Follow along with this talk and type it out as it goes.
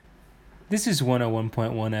This is 101.1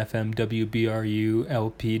 FM WBRU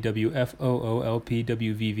LP WFOO LP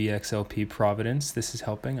WVVX LP Providence. This is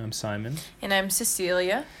Helping. I'm Simon. And I'm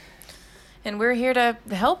Cecilia. And we're here to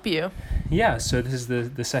help you. Yeah, so this is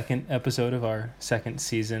the second episode of our second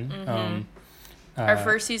season. Mm-hmm. Our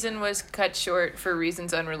first season was cut short for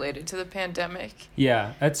reasons unrelated to the pandemic.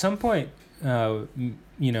 Yeah, at some point, one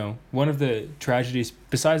of the tragedies,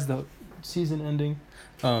 besides the season ending,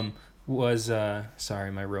 was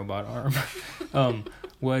sorry, my robot arm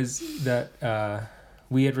was that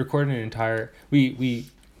we had recorded an entire we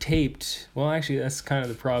taped, well, actually that's kind of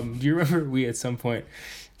the problem. Do you remember we at some point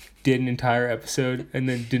did an entire episode and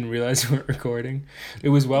then didn't realize we weren't recording? It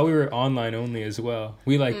was while we were online only as well.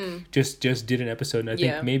 We just did an episode, and I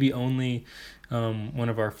think maybe only one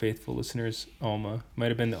of our faithful listeners, Alma, might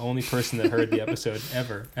have been the only person that heard the episode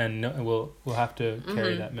ever, and we'll have to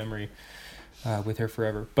carry that memory with her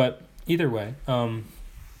forever. But either way, so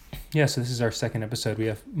this is our second episode. We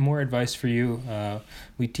have more advice for you.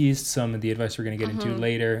 We teased some of the advice we're going to get into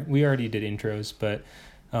later. We already did intros, but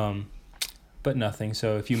nothing.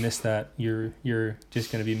 So if you missed that, you're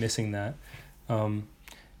just going to be missing that.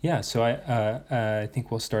 So I think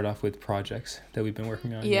we'll start off with projects that we've been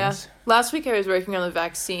working on. Yeah. Yes. Last week I was working on the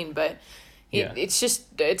vaccine, but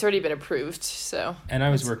it's already been approved. So. And I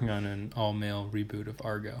was working on an all-male reboot of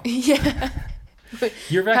Argo. Yeah.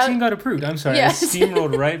 Your vaccine got approved. I'm sorry. Yes. I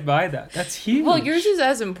steamrolled right by that. That's huge. Well, yours is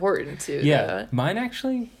as important too. Yeah. Mine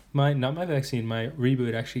actually, not my vaccine, my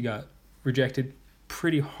reboot actually got rejected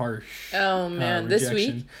pretty harsh. Oh man, this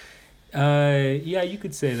week? Yeah, you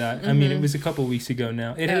could say that. I mean, it was a couple weeks ago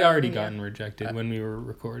now. It had already gotten rejected when we were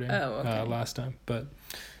recording last time. But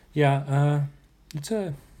yeah,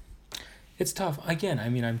 it's tough. Again, I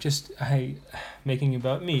mean, I making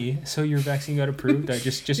about me. So your vaccine got approved. I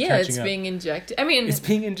just catching up. It's being injected. I mean, it's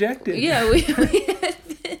being injected. Yeah,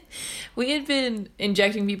 we had been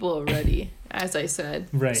injecting people already, as I said.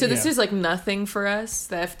 Right. So this is like nothing for us.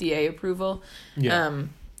 The FDA approval. Yeah.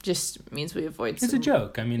 Just means we avoid. It's a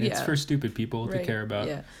joke. I mean, it's for stupid people to care about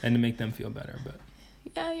and to make them feel better. But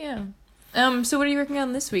yeah. So what are you working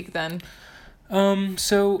on this week then?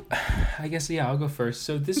 So I guess, I'll go first.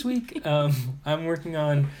 So this week, I'm working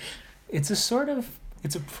on, it's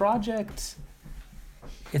a project,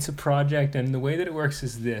 and the way that it works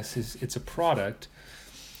is it's a product.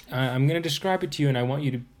 I'm going to describe it to you, and I want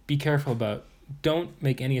you to be careful about, don't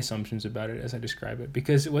make any assumptions about it as I describe it,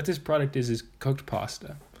 because what this product is cooked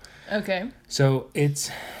pasta. Okay. So it's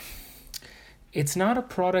not a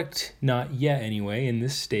product, not yet anyway, in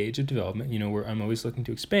this stage of development, where I'm always looking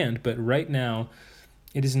to expand, but right now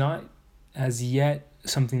it is not as yet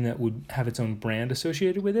something that would have its own brand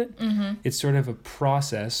associated with it. Mm-hmm. It's sort of a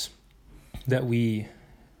process that we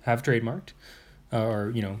have trademarked,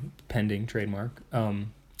 or, pending trademark.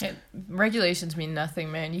 Regulations mean nothing,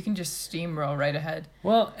 man. You can just steamroll right ahead.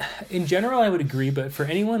 Well, in general, I would agree, but for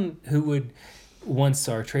anyone who would, once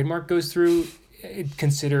our trademark goes through,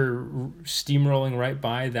 consider steamrolling right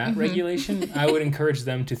by that regulation, I would encourage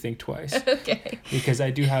them to think twice. Okay. Because I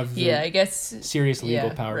do have serious legal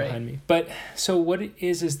power behind me. But so what it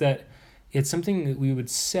is that it's something that we would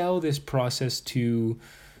sell this process to,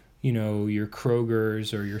 your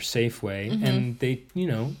Kroger's or your Safeway, and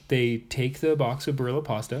they take the box of Barilla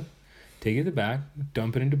pasta, take it to the back,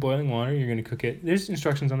 dump it into boiling water. You're going to cook it. There's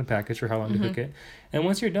instructions on the package for how long to cook it. And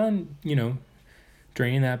once you're done,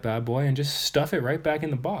 drain that bad boy and just stuff it right back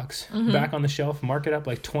in the box, back on the shelf, mark it up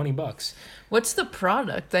like $20. What's the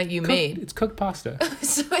product that you made? It's cooked pasta.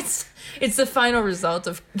 So it's the final result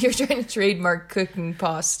of you're trying to trademark cooking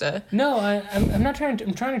pasta. No, I'm not trying to.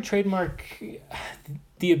 I'm trying to trademark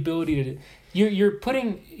the ability to.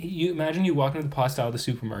 You imagine you walk into the pasta aisle of the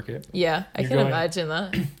supermarket. Yeah, I can imagine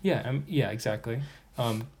that. Yeah, exactly.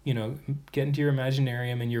 Get into your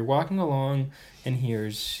imaginarium and you're walking along and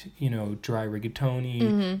here's, dry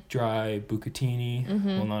rigatoni, dry bucatini.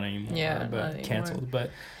 Well, not anymore, but canceled. But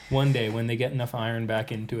one day when they get enough iron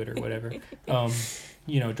back into it or whatever,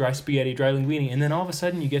 dry spaghetti, dry linguine. And then all of a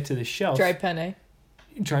sudden you get to the shelf. Dry penne.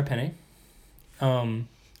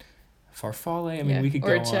 Farfalle. I mean, we could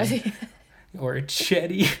go on. Or a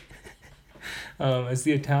chetty. As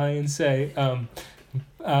the Italians say.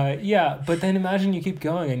 But then imagine you keep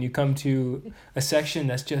going and you come to a section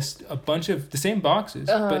that's just a bunch of the same boxes,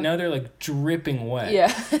 but now they're like dripping wet.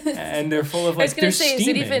 Yeah. And they're full of like, I was going to say,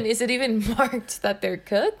 is it even marked that they're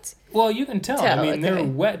cooked? Well, you can tell. I mean, they're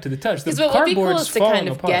wet to the touch. The what would be cool is to kind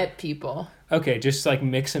of apart. Get people. Okay, just like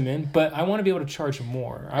mix them in, but I want to be able to charge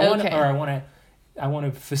more. I want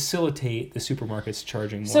to facilitate the supermarkets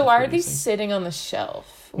charging more. So why are these sitting on the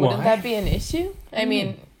shelf? Wouldn't that be an issue? I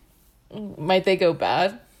mean, might they go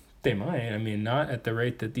bad? They might. I mean, not at the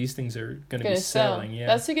rate that these things are going to be selling. Yeah,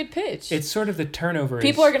 that's a good pitch. It's sort of the turnover.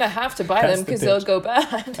 People are going to have to buy them because they'll go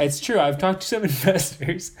bad. It's true. I've talked to some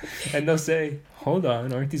investors, and they'll say, "Hold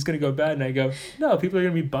on, aren't these going to go bad?" And I go, "No, people are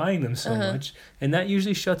going to be buying them so much," and that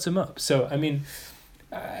usually shuts them up. So, I mean,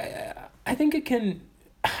 I think it can.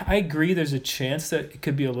 I agree. There's a chance that it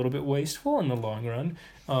could be a little bit wasteful in the long run,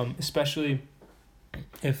 especially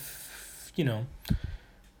if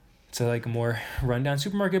it's like a more rundown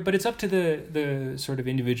supermarket, but it's up to the sort of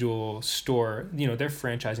individual store. They're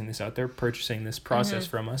franchising this out. They're purchasing this process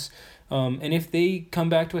from us. And if they come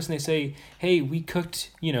back to us and they say, hey, we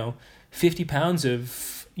cooked, 50 pounds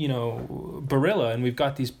of, Barilla, and we've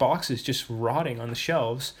got these boxes just rotting on the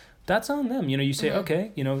shelves, that's on them. You say,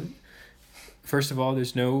 okay, first of all,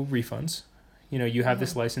 there's no refunds. You have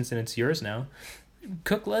this license and it's yours now.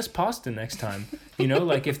 Cook less pasta next time.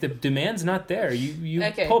 Like if the demand's not there, you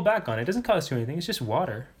pull back on it. It doesn't cost you anything. It's just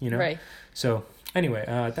water, Right. So anyway,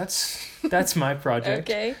 that's my project.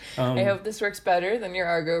 Okay. I hope this works better than your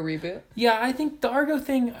Argo reboot. Yeah, I think the Argo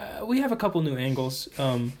thing, we have a couple new angles.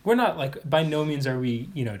 We're not by no means are we,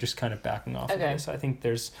 just kind of backing off of this. I think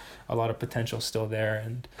there's a lot of potential still there,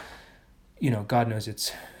 and God knows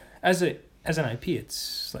it's as an IP,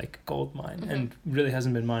 it's like a gold mine, and really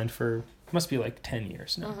hasn't been mined for must be like 10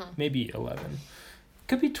 years now, maybe 11,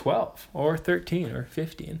 could be 12 or 13 or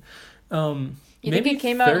 15. You think it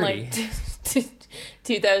came 30. Out in like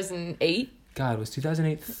 2008? God, was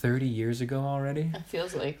 2008 30 years ago already? It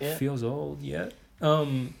feels like it. Feels old, yeah.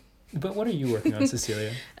 But what are you working on,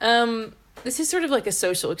 Cecilia? This is sort of like a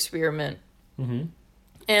social experiment.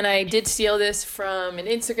 And I did steal this from an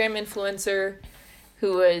Instagram influencer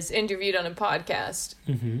who was interviewed on a podcast.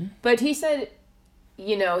 But he said,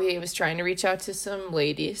 he was trying to reach out to some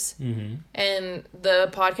ladies. And the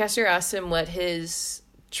podcaster asked him what his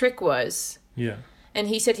trick was. Yeah. And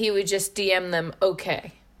he said he would just DM them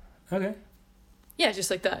okay. Okay. Yeah, just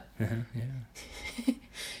like that. Yeah.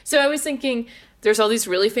 So I was thinking, there's all these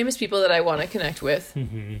really famous people that I want to connect with.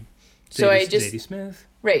 So Zadie Smith.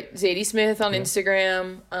 Right. Zadie Smith on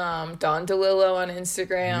Instagram. Don DeLillo on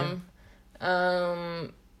Instagram. Are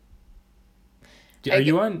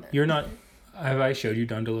you on? You're not... Have I showed you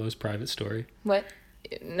Don DeLillo's private story? What?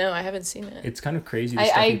 No, I haven't seen it. It's kind of crazy.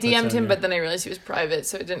 I DM'd him, but then I realized he was private,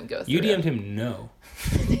 so it didn't go through. You DM'd him no.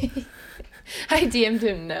 I DM'd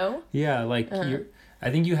him no? Yeah, I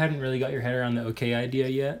think you hadn't really got your head around the okay idea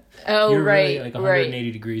yet. Oh, you're right. Really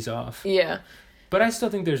 180 degrees off. Yeah. But I still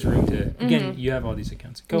think there's room to... Again, you have all these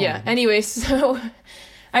accounts. Go on. Anyway, so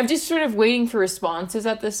I'm just sort of waiting for responses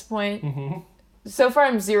at this point. So far,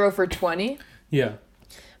 I'm 0 for 20. Yeah.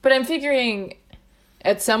 But I'm figuring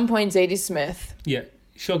at some point Zadie Smith. Yeah,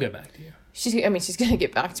 she'll get back to you. She's going to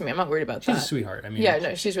get back to me. I'm not worried about that. She's a sweetheart. Yeah,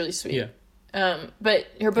 no, she's really sweet. Yeah. But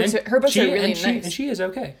her books are really nice. And she is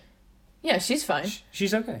okay. Yeah, she's fine.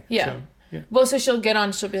 She's okay. Yeah. So, yeah. Well, so she'll get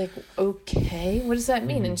on, she'll be like, okay, what does that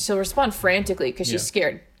mean? And she'll respond frantically because she's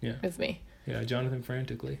scared of me. Yeah, Jonathan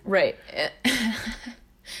frantically. Right.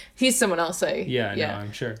 He's someone else. No,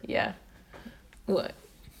 I'm sure. Yeah. What?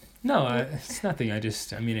 No, it's nothing. I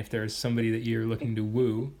mean, if there's somebody that you're looking to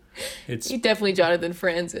woo, it's... He's definitely Jonathan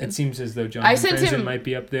Franzen. It seems as though Jonathan Franzen might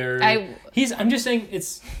be up there. I'm just saying,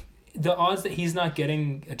 it's the odds that he's not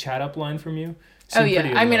getting a chat up line from you. Oh,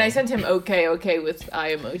 yeah. I mean, I sent him okay with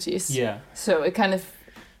eye emojis. Yeah. So it kind of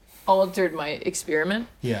altered my experiment.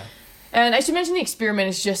 Yeah. And I should mention the experiment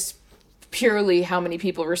is just purely how many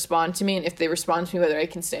people respond to me, and if they respond to me, whether I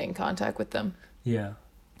can stay in contact with them. Yeah.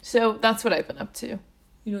 So that's what I've been up to.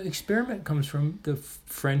 Experiment comes from the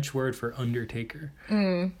French word for undertaker.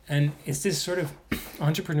 And it's this sort of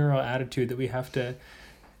entrepreneurial attitude that we have to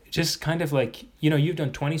just kind of you've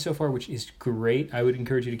done 20 so far, which is great. I would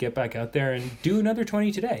encourage you to get back out there and do another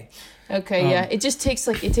 20 today. Okay, yeah. It just takes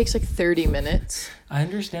 30 minutes. I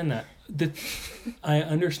understand that. I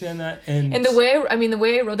understand that. And the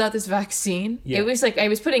way I rolled out this vaccine, it was I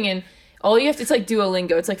was putting in, all you have to, it's like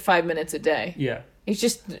Duolingo. It's 5 minutes a day. Yeah. It's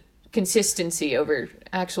just consistency over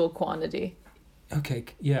actual quantity. Okay,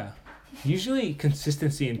 yeah. Usually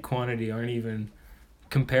consistency and quantity aren't even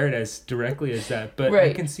compared as directly as that, but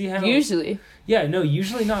I can see how... Usually. Yeah, no,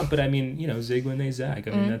 usually not, but I mean, zig when they zag.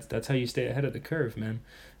 I mean, that's how you stay ahead of the curve, man.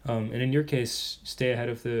 And in your case, stay ahead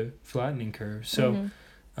of the flattening curve. So,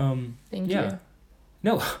 Thank you.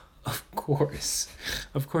 No, of course.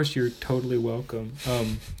 Of course, you're totally welcome.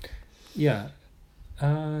 Yeah.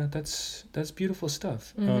 That's beautiful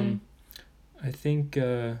stuff. I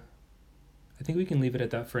think we can leave it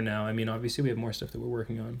at that for now. I mean, obviously we have more stuff that we're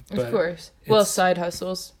working on. But of course. Well, side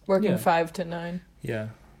hustles, working 5 to 9. Yeah.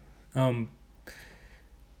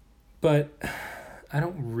 But I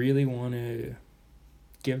don't really want to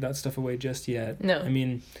give that stuff away just yet. No. I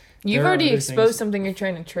mean, you've already exposed something you're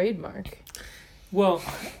trying to trademark. Well,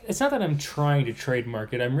 it's not that I'm trying to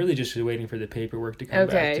trademark it. I'm really just waiting for the paperwork to come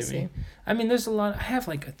back to me. I mean, there's a lot. I have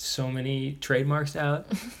like so many trademarks out.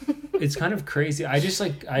 It's kind of crazy. I just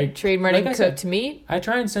trademarking cooked meat. I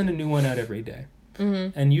try and send a new one out every day.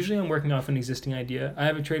 Mm-hmm. And usually I'm working off an existing idea. I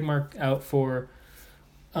have a trademark out for,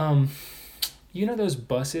 you know those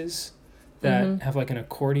buses that have like an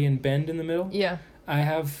accordion bend in the middle? Yeah. I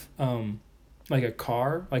have like a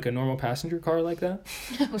car, like a normal passenger car like that.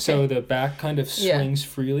 Okay. So the back kind of swings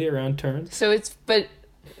freely around turns. So but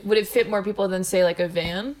would it fit more people than say like a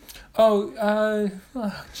van? Would it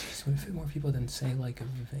fit more people than say like a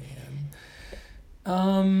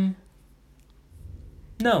van?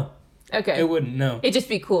 No. Okay. It wouldn't, no. It'd just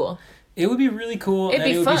be cool. It would be really cool. It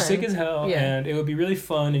would be sick as hell. Yeah. And it would be really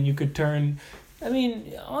fun, and you could turn... I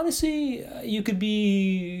mean, honestly, you could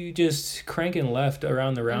be just cranking left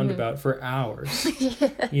around the roundabout for hours.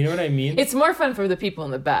 Yeah. You know what I mean? It's more fun for the people in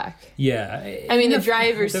the back. Yeah. I mean, the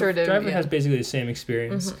driver has basically the same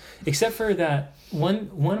experience. Except for that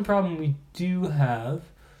one problem we do have,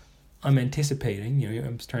 I'm anticipating,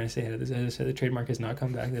 I'm just trying to say ahead of this. As I said, the trademark has not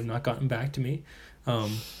come back. They've not gotten back to me.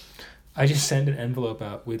 I just send an envelope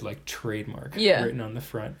out with like trademark written on the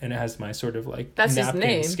front, and it has my sort of like that's napkin his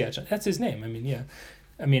name. Sketch. That's his name. I mean, yeah.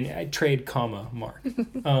 I mean, I trade comma mark.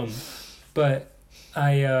 But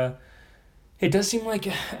it does seem like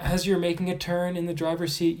as you're making a turn in the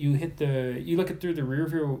driver's seat, you look it through the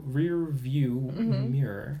rear view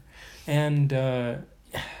mirror, and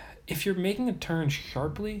if you're making a turn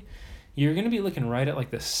sharply, you're gonna be looking right at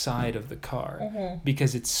like the side of the car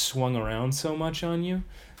because it's swung around so much on you.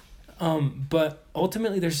 But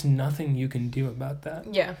ultimately there's nothing you can do about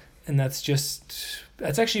that. Yeah. And that's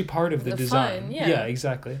actually part of the design. Fun, yeah. Yeah,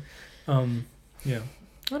 exactly. Yeah.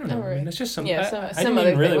 I don't know. Right. I mean, it's just some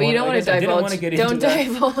other really thing. You don't want to divulge. Don't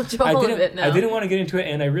divulge all of it now. I didn't want to get into it,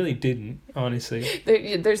 and I really didn't, honestly.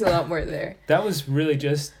 There's a lot more there. That was really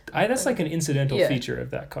just... that's like an incidental feature of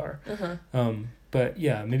that car. But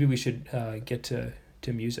yeah, maybe we should get to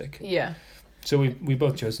music. Yeah. So we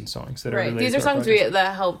both chosen songs that are related. These are songs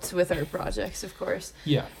that helped with our projects, of course.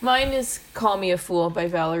 Yeah. Mine is "Call Me a Fool" by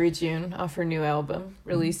Valerie June off her new album,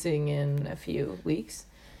 releasing in a few weeks,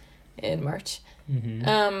 in March.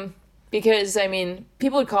 Mm-hmm. Because I mean,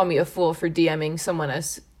 people would call me a fool for DMing someone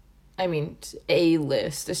as,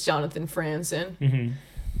 A-list as Jonathan Franzen.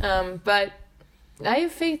 Mm-hmm. But I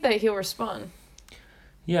have faith that he'll respond.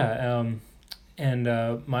 Yeah.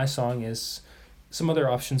 And my song is. Some other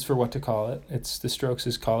options for what to call it. It's the Strokes'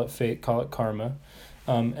 is Call It Fate, Call It Karma.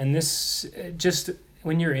 And this, just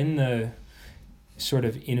when you're in the sort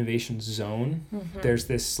of innovation zone, there's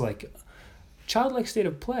this like childlike state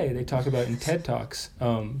of play they talk about in TED Talks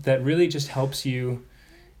that really just helps you.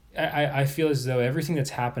 I feel as though everything that's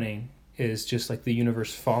happening is just like the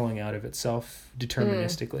universe falling out of itself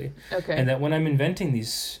deterministically. Okay. And that when I'm inventing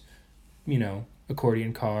these,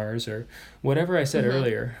 accordion cars or whatever I said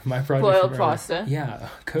earlier, my project boiled pasta. Yeah,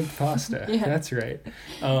 cooked pasta. Yeah. That's right.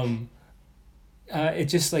 It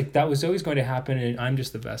just like that was always going to happen, and I'm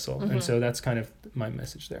just the vessel, and so that's kind of my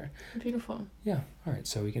message there. Beautiful. Yeah. All right,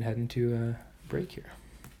 so we can head into a break here.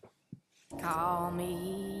 Call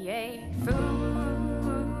me a fool.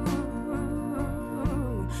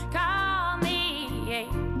 Call me a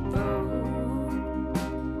fool.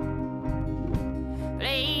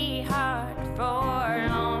 Play hard for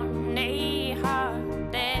lonely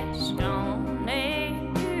heart that's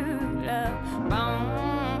gonna do love wrong.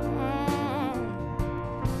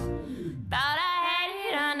 Thought I had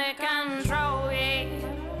it under control, yeah,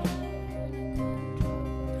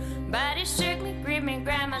 but it strictly gripped me,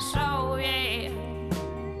 grabbed my soul, yeah.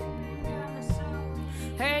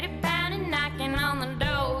 Heard it pounding, knocking on the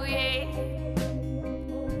door, yeah.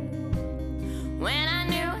 When I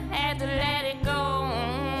knew I had to let it go.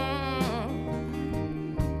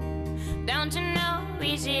 Don't you know,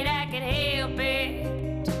 wish that I could help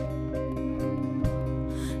it.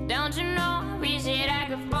 Don't you know, wish that I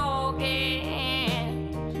could forget.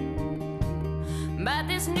 But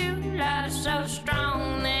this new love is so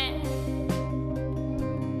strong that,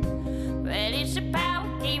 well, it's the power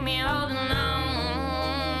keep me holding on.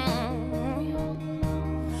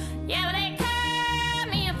 Yeah, but they call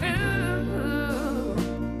me a fool.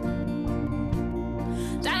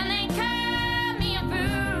 Darling, they call me a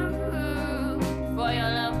fool for your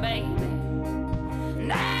love, baby.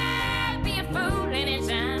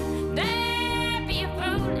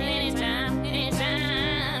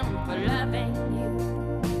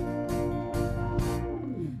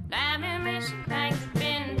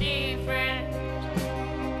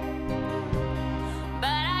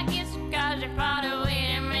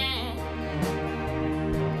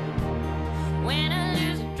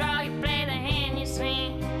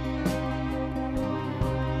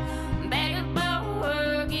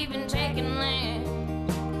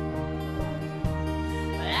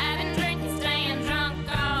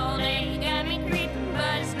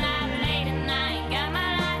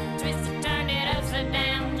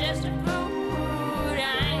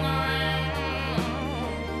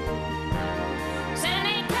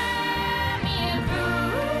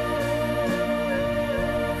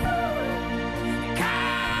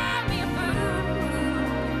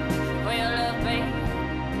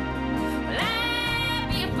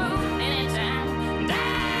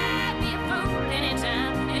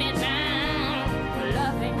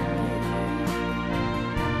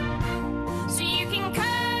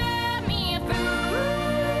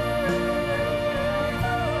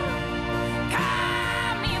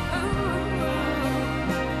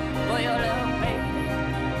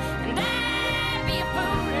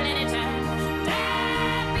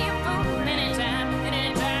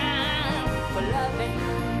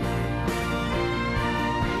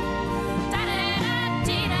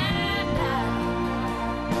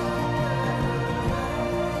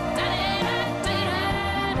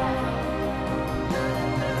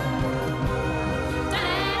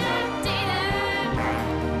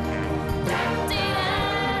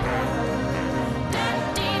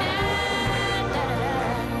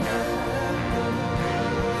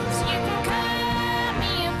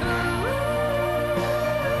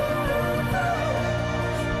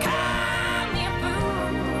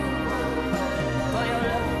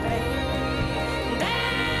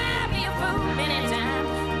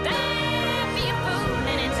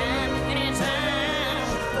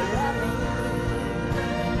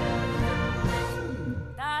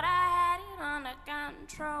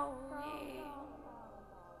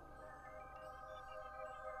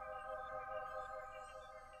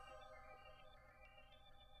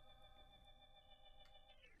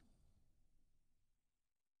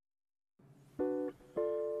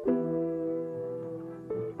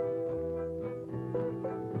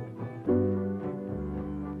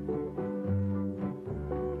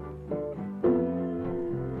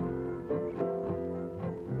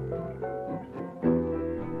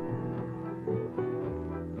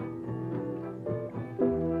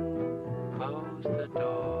 Close the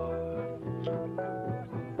door,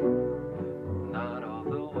 not all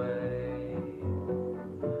the way.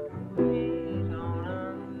 We don't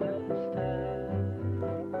understand.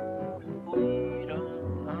 We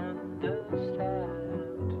don't understand.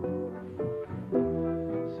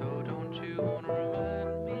 So don't you wanna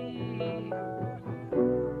remind me?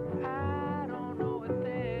 I don't know a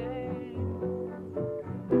thing.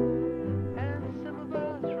 And some of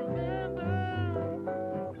us remember.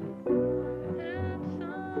 And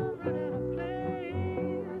some run out of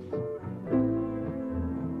place.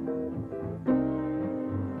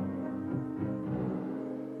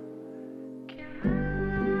 Can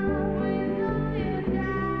I wait on you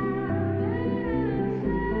down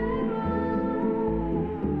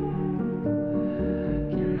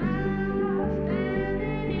Can I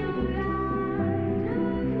stand in your light just for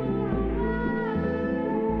a while?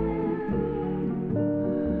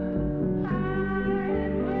 I'm waiting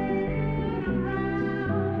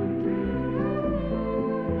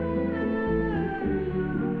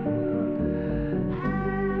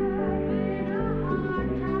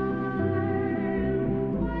around to having a hard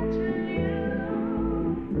time watching you.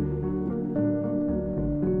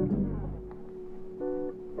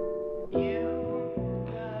 You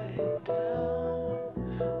got it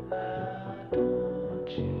down now, don't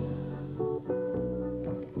you?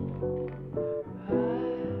 I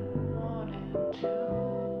wanted to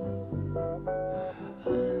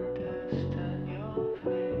understand your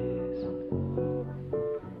face.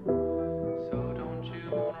 So don't you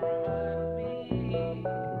wanna remind me?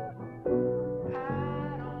 I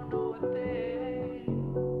don't know a thing.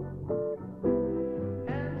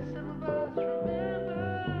 And some of us remember.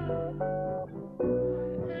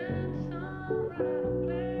 And some run out of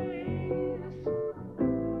place.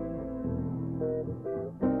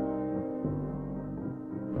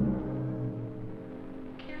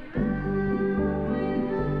 Can I wait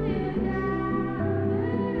on you down Can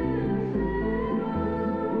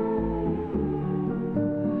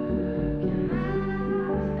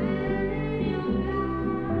I stand in your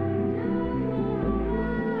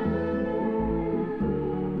light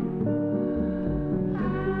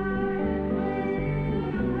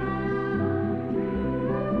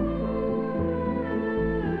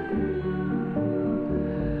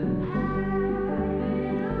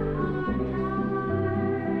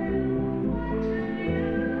just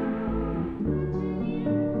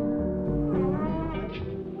for a while? I'm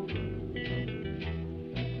waiting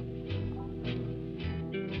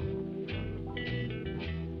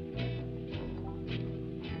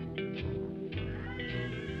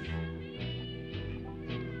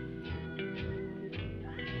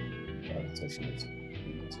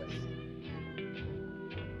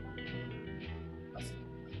around to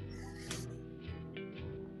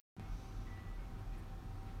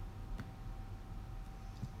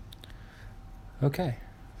Okay,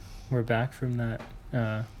 we're back from that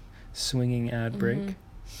swinging ad break.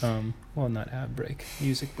 Well, not ad break,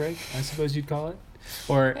 music break, I suppose you'd call it.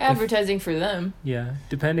 Or Advertising for them. Yeah,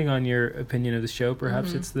 depending on your opinion of the show,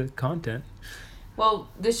 perhaps it's the content. Well,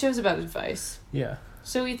 this show's about advice. Yeah.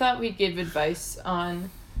 So we thought we'd give advice on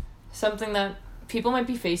something that people might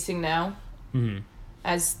be facing now.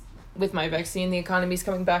 As with my vaccine, the economy's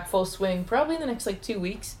coming back full swing, probably in the next 2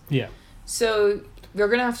 weeks. Yeah. So we're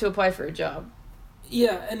going to have to apply for a job.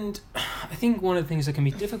 Yeah, and I think one of the things that can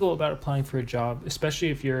be difficult about applying for a job, especially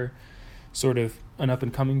if you're sort of an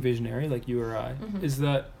up-and-coming visionary like you or I, is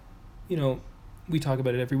that, we talk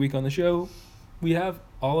about it every week on the show. We have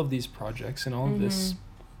all of these projects and all of this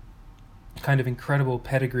kind of incredible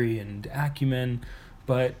pedigree and acumen,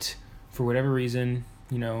 but for whatever reason,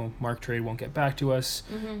 Mark Trade won't get back to us.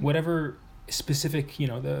 Whatever specific,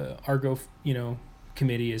 the Argo,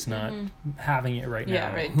 committee is not having it right now.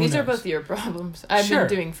 Yeah, right. Who These are knows? both your problems. I've been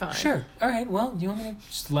doing fine. Sure. All right. Well, you want me to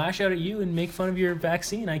just lash out at you and make fun of your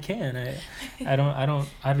vaccine? I can. I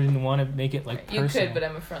didn't want to make it personal. You could, but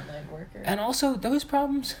I'm a frontline worker. And also, those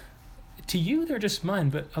problems, to you, they're just mine.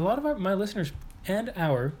 But a lot of my listeners and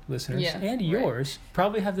our listeners and yours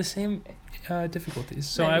probably have the same difficulties.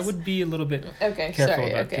 So I would be a little bit careful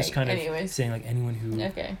about just kind of saying anyone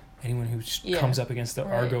anyone who Yeah. comes up against the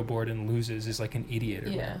Right. Argo board and loses is like an idiot or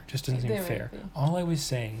Yeah. whatever. Just doesn't They seem might fair. be. All I was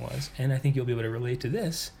saying was, and I think you'll be able to relate to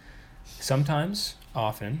this, sometimes,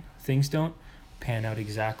 often, things don't pan out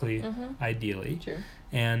exactly ideally. True.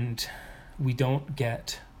 And we don't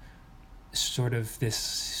get sort of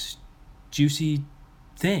this juicy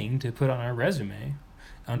thing to put on our resume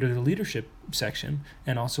under the leadership section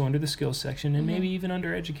and also under the skills section and maybe even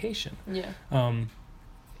under education. Yeah.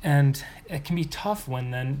 And it can be tough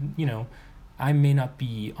when then, I may not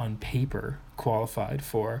be on paper qualified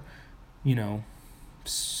for,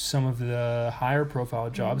 some of the higher profile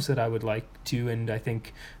jobs that I would like to and I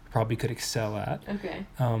think probably could excel at. Okay.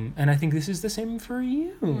 And I think this is the same for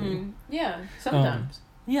you. Yeah. Sometimes.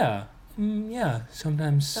 Yeah.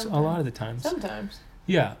 Sometimes, a lot of the times. Sometimes.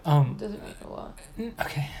 Yeah. Doesn't mean a lot.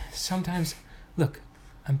 Okay. Sometimes, look,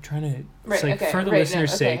 I'm trying to, Right. it's Okay. for the right,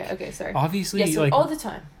 listener's sake. Okay. Sorry. Obviously, Yes. like all the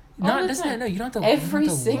time. not the that's time. not no. You don't have to. Every you don't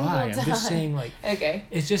have to single lie. I'm just time. saying, like, Okay.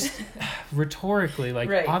 it's just rhetorically, like,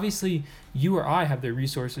 Right. obviously, you or I have the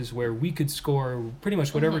resources where we could score pretty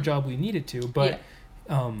much whatever job we needed to, but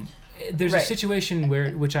there's a Right. situation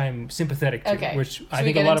which I'm sympathetic to, Okay. which Should I we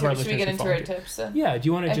think get a lot of into- our Should we listeners get would into fall our into. tips then? Yeah. Do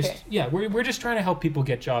you want to Okay. just? Yeah. We're just trying to help people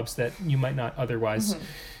get jobs that you might not otherwise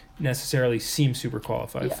necessarily seem super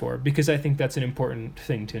qualified Yeah. for, because I think that's an important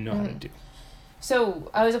thing to know how to do. So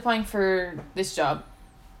I was applying for this job.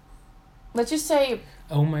 Let's just say.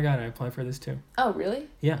 Oh my God! I applied for this too. Oh really?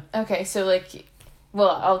 Yeah. Okay. So like, well,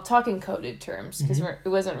 I'll talk in coded terms because Mm-hmm. it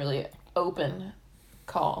wasn't really open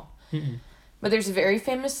call. Mm-mm. But there's a very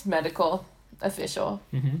famous medical official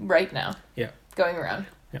Mm-hmm. right now. Yeah. Going around.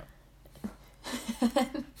 Yeah.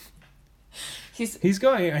 He's He's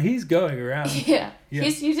going around. yeah. Yeah.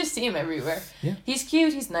 You just see him everywhere. Yeah. He's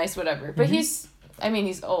cute. He's nice. Whatever. But Mhm.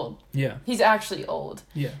 he's old. Yeah. He's actually old.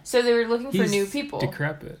 Yeah. So they were looking for He's new people.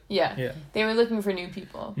 decrepit. Yeah. Yeah. They were looking for new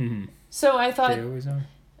people. Mm-hmm. So I thought, They always are.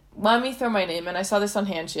 let me throw my name in. I saw this on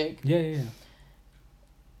Handshake. Yeah, yeah, yeah.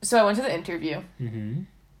 So I went to the interview. Mm-hmm.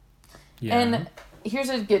 Yeah. And here's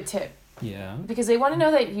a good tip. yeah. Because they want to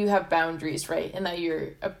know that you have boundaries, right? And that you're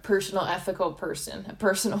a personal, ethical person. A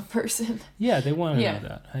personal person. Yeah, they want to Yeah. know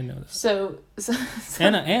that. I know that. So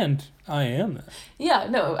And I am that. yeah,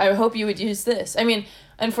 no, I hope you would use this. I mean,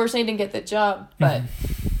 unfortunately I didn't get the job, but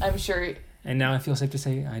I'm sure, And now I feel safe to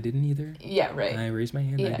say I didn't either. yeah, right. I raised my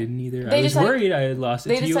hand. I Yeah. didn't either. They I was decided- worried I had lost it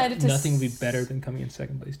they to you. decided to Nothing would be s- better than coming in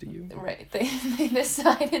second place to you. Right. They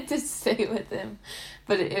decided to stay with him.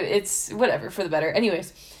 But it's whatever, for the better.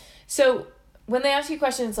 Anyways, so when they ask you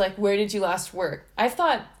questions like, where did you last work? I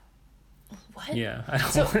thought, what? Yeah. I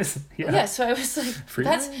don't So- want to. Yeah, so I was like,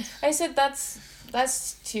 Freelance?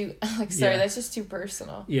 that's too, like, sorry, Yeah. that's just too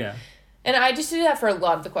personal. Yeah. And I just do that for a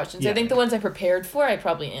lot of the questions. Yeah. I think the ones I prepared for, I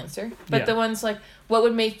probably answer. But Yeah. the ones like, what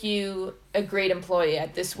would make you a great employee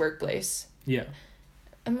at this workplace? Yeah.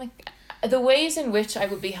 I'm like, the ways in which I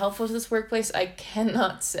would be helpful to this workplace, I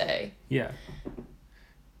cannot say. Yeah.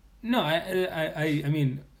 No, I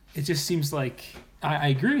mean, it just seems like I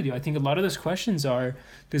agree with you. I think a lot of those questions are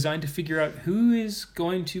designed to figure out who is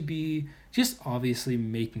going to be just obviously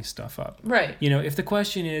making stuff up. Right. If the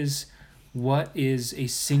question is, what is a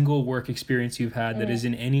single work experience you've had that is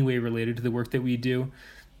in any way related to the work that we do?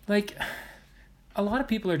 Like, a lot of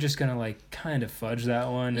people are just gonna like kind of fudge that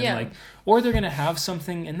one, and Yeah. like, or they're gonna have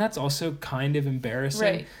something, and that's also kind of embarrassing.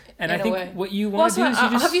 Right. And In I a think way. what you Well, want to also, do is you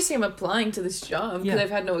just obviously I'm applying to this job because Yeah.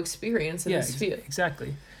 I've had no experience in this field.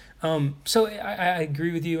 Exactly. So I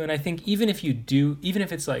agree with you, and I think even if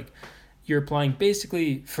it's like you're applying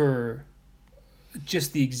basically for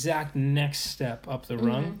just the exact next step up the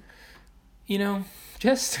rung,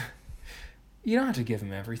 just you don't have to give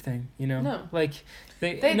them everything. No. Like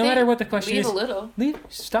they they no matter what the question leave is, a little.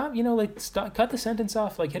 stop. Stop. Cut the sentence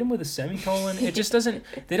off. Like hit them with a semicolon. It just doesn't.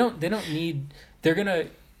 They don't need. They're gonna.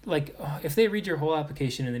 Like if they read your whole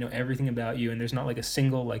application and they know everything about you and there's not like a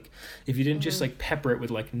single like if you didn't just like pepper it with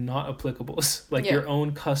like not applicables like Yeah. your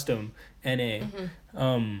own custom NA,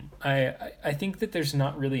 I think that there's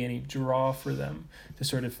not really any draw for them to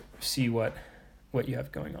sort of see what you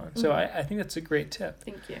have going on. So I think that's a great tip.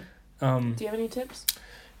 Thank you. Do Do you have any tips?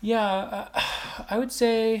 Yeah, I would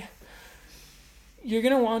say you're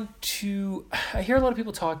gonna want to. I hear a lot of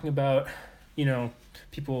people talking about,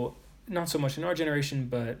 people not so much in our generation,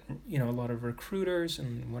 but a lot of recruiters,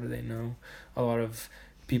 and what do they know? A lot of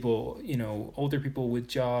people, older people with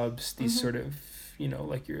jobs. These sort of, not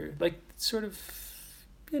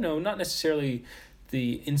necessarily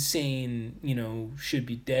the insane, should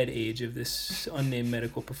be dead age of this unnamed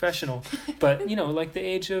medical professional, but like the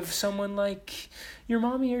age of someone like your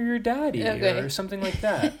mommy or your daddy Okay. or something like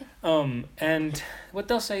that. And what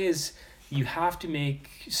they'll say is, you have to make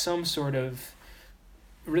some sort of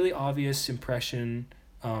really obvious impression.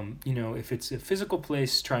 You know, if it's a physical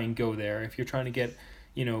place, try and go there. If you're trying to get,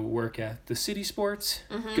 you know, work at the City Sports,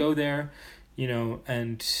 go there, you know,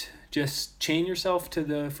 and just chain yourself to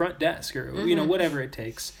the front desk or, you know, whatever it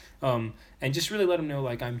takes. And just really let them know,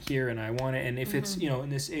 like, I'm here and I want it. And if it's, you know, in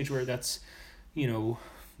this age where that's, you know,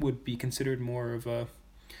 would be considered more of a,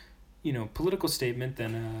 you know, political statement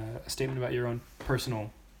than a statement about your own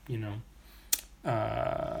personal, you know,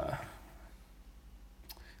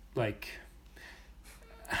 like,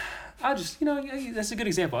 I'll just, you know, that's a good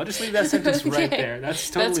example. I'll just leave that sentence right there. That's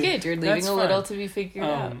totally... That's good. You're leaving a little to be figured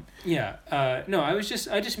out. Yeah. No, I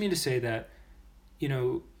just mean to say that, you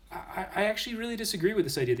know, I actually really disagree with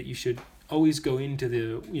this idea that you should always go into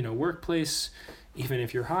the, you know, workplace, even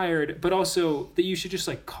if you're hired, but also that you should just,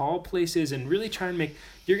 like, call places and really try and make...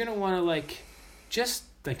 You're going to want to, like, just,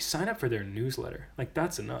 like, sign up for their newsletter. Like,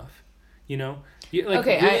 that's enough. You know? Like,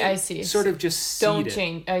 okay, really I see. Sort of just seed Don't it.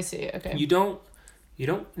 change. I see. Okay. You don't,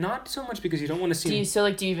 not so much because you don't want to see... Do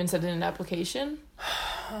you even send in an application?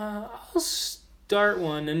 I'll start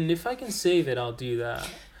one, and if I can save it, I'll do that.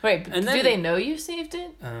 Right, And do then- they know you saved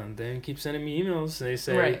it? They keep sending me emails. They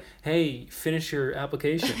say, Right. hey, finish your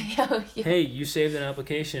application. Yeah. Hey, you saved an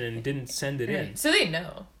application and didn't send it in. Right. So they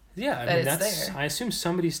know. Yeah, I That mean, it's that's... there. I assume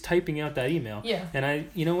somebody's typing out that email. Yeah. And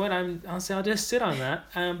you know what, I'll say I'll just sit on that,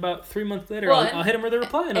 and about 3 months later, Well, I'll hit them with a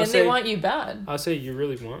reply, and I'll And say... they want you bad. I'll say, you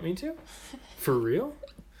really want me to? For real?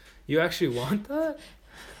 You actually want that?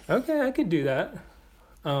 Okay, I could do that.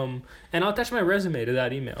 And I'll attach my resume to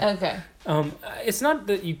that email. Okay. It's not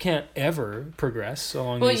that you can't ever progress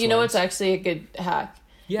along Well, these you know lines. what's actually a good hack?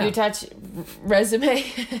 Yeah. You attach resume,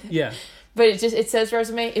 Yeah. but it says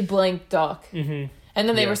resume, a blank doc. Mm-hmm. And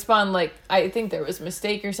then they Yeah. respond like, I think there was a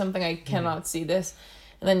mistake or something, I cannot see this.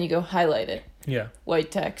 And then you go highlight it, Yeah.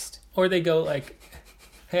 white text. Or they go like,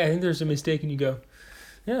 hey, I think there's a mistake, and you go,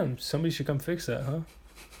 yeah, somebody should come fix that, huh?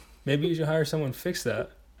 Maybe you should hire someone to fix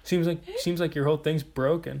that. Seems like your whole thing's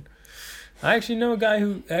broken. I actually know a guy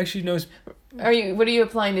who actually knows. What are you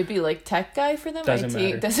applying to be, like tech guy for them? Doesn't IT?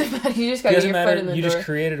 matter. Doesn't matter. You just got It to doesn't get your foot in matter. the You door. just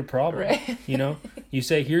created a problem. Right. You know, you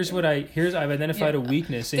say, I've identified a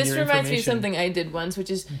weakness in This your reminds me of information. something I did once, which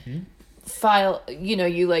is file,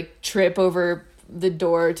 you like trip over the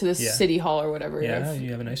door to the Yeah. city hall or whatever. Yeah, of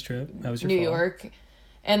you have a nice trip. How was your New fall? York.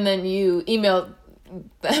 And then you email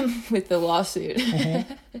them with the lawsuit.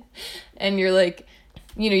 And you're like,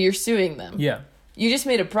 you're suing them. Yeah. You just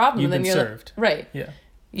made a problem. You've and then been you're served. Like, right. Yeah.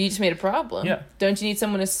 You just made a problem. Yeah. Don't you need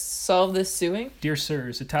someone to solve this suing? Dear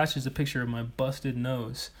sirs, attaches a picture of my busted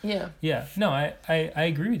nose. Yeah. Yeah. No, I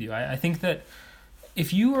agree with you. I think that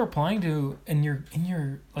if you are applying to in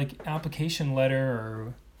your like application letter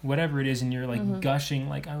or whatever it is, and you're like gushing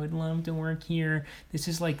like, I would love to work here, this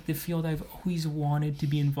is like the field I've always wanted to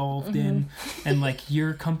be involved in, and like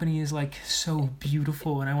your company is like so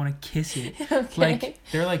beautiful and I want to kiss it. Okay. Like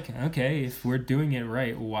they're like, okay, if we're doing it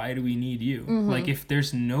right, why do we need you? Like if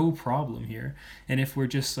there's no problem here, and if we're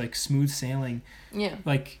just like smooth sailing, Yeah.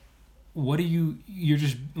 like what are you're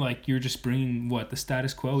just bringing what, the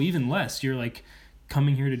status quo, even less. You're like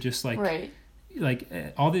coming here to just like Right.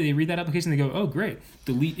 They read that application, they go, oh great,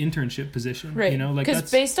 delete internship position. Right. You know, like because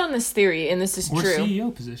that's based on this theory, and this is or true,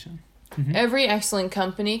 CEO position. every excellent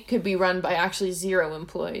company could be run by actually 0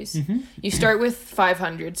 employees. Mm-hmm. You start with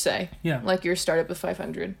 500, say. Yeah. Like your startup with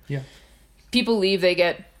 500. Yeah. People leave,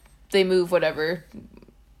 they move, whatever.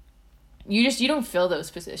 You don't fill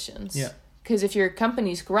those positions. Yeah. Because if your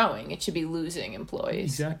company's growing, it should be losing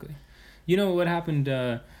employees. Exactly. You know what happened?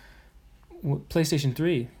 PlayStation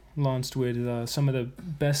 3 launched with some of the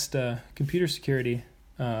best computer security,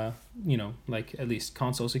 like at least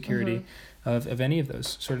console security of any of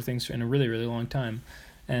those sort of things in a really, really long time.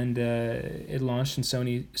 And it launched, and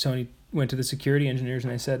Sony went to the security engineers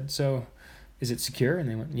and they said, so is it secure? And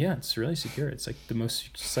they went, yeah, it's really secure. It's like the most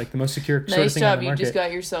secure sort of Nice thing on job, the you market. just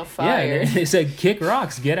got yourself Yeah, fired. and they said, kick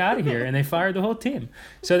rocks, get out of here. And they fired the whole team.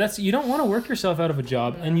 So you don't want to work yourself out of a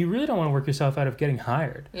job, and you really don't want to work yourself out of getting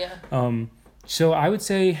hired. Yeah. So I would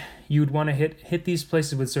say you would want to hit these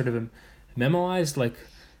places with sort of a memoized, like,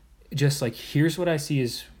 just like, here's what I see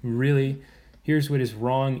is really, here's what is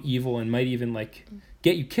wrong, evil, and might even like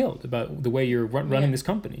get you killed about the way you're running this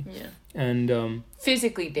company. Yeah. And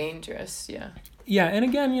Physically dangerous, yeah. yeah, and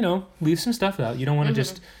again, leave some stuff out. You don't want to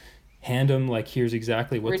just hand them like, here's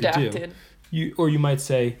exactly what to Redacted. do. You might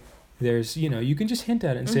say, there's, you can just hint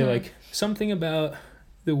at it and say like something about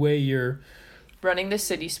the way you're Running the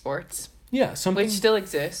City Sports, yeah, something. which still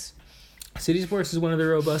exists. City Sports is one of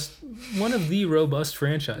the robust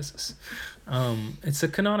franchises. It's a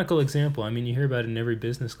canonical example. I mean, you hear about it in every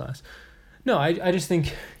business class. No, I just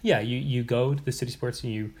think, yeah, you go to the City Sports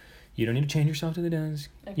and you don't need to change yourself to the desk.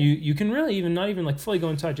 Okay. You can really even not even like fully go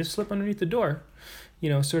inside, just slip underneath the door,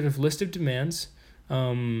 sort of list of demands,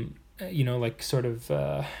 like sort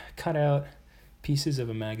of cut out pieces of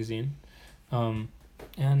a magazine, and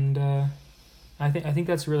I think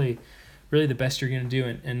that's really the best you're going to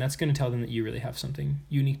do, and that's going to tell them that you really have something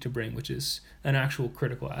unique to bring, which is an actual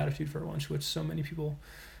critical attitude for lunch, which so many people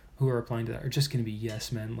who are applying to that are just going to be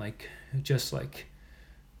yes men, like just like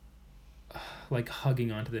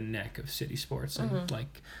hugging onto the neck of City Sports, and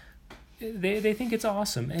like they think it's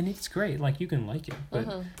awesome and it's great, like you can like it,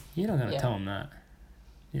 but you don't gotta tell them that.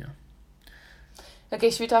 Okay,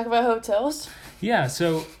 should we talk about hotels? Yeah,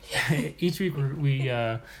 so each week we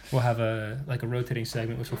will have a rotating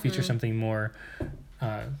segment which will feature something more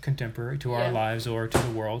contemporary to our lives or to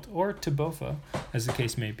the world or to BOFA, as the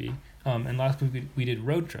case may be. And last week we did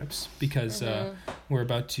road trips because we're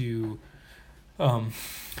about to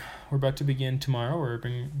begin tomorrow. We're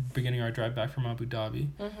beginning our drive back from Abu Dhabi.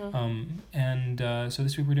 So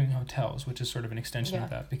this week we're doing hotels, which is sort of an extension of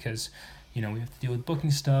that because, we have to deal with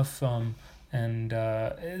booking stuff. And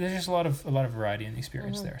there's just a lot of variety in the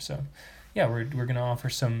experience there. So, yeah, we're going to offer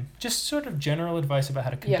some just sort of general advice about how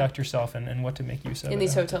to conduct yourself and what to make use of in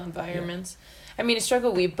these hotel environments. Yeah. I mean, a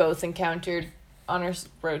struggle we've both encountered on our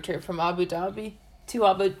road trip from Abu Dhabi to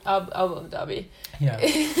Abu Dhabi. Yeah. To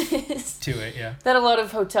it, yeah. That a lot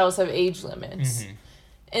of hotels have age limits.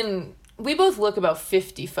 And we both look about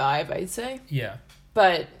 55, I'd say. Yeah.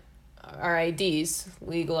 But our IDs,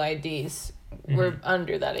 legal IDs, we're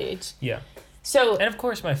under that age. Yeah. So, and of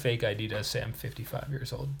course my fake ID does say I'm 55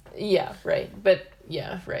 years old. Yeah, right. But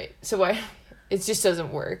yeah, right. So why it just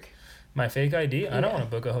doesn't work. My fake ID? I don't want to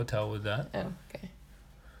book a hotel with that. Oh, okay.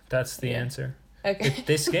 That's the answer. Okay.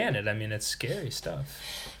 They scan it. I mean, it's scary stuff.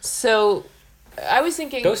 So, I was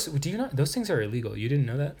thinking those things are illegal. You didn't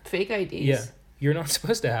know that? Fake IDs? Yeah. You're not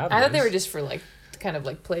supposed to have I those. thought they were just for kind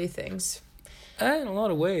of play things. In a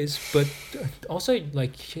lot of ways, but also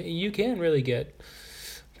you can really get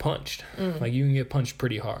punched. Like you can get punched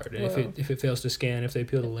pretty hard, and if it fails to scan, if they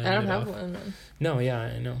peel the laminate I don't have off. one. Then. No, yeah,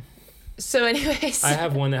 I know. So, anyways, I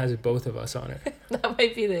have one that has both of us on it. That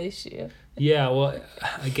might be the issue. Yeah, well,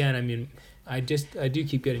 again, I mean, I do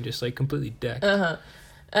keep getting just completely decked.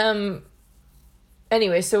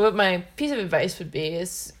 Anyway, so what my piece of advice would be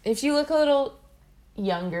is if you look a little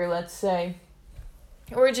younger, let's say,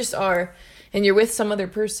 or just are, and you're with some other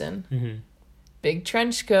person, big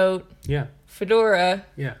trench coat, fedora,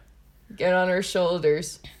 get on her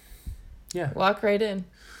shoulders, walk right in.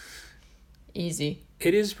 Easy.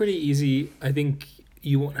 It is pretty easy. I think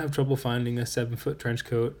you won't have trouble finding a 7-foot trench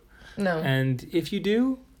coat. No. And if you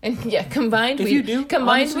do, and combined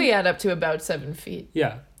honestly, we add up to about 7 feet.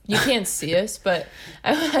 Yeah. You can't see us, but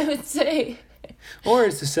I would say. Or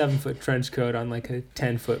it's a 7-foot trench coat on a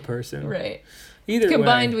 10-foot person. Right. Either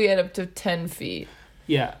combined, way, we add up to 10 feet.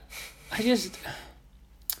 Yeah.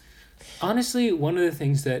 Honestly, one of the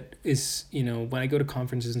things that is, when I go to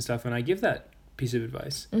conferences and stuff, and I give that piece of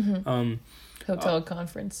advice. Hotel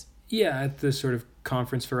conference. Yeah, at the sort of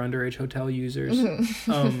conference for underage hotel users.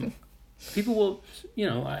 People will,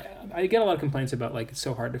 I get a lot of complaints about it's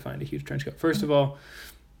so hard to find a huge trench coat. First of all,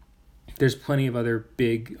 there's plenty of other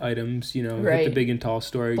big items, hit the big and tall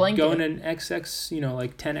store. Blanket. Go in an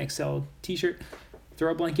XX, 10XL t-shirt,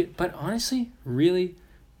 throw a blanket. But honestly, really,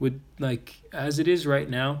 with as it is right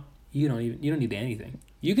now, you don't need anything.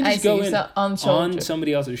 You can just go in on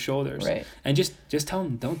somebody else's shoulders, and just tell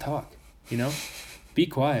them don't talk. Be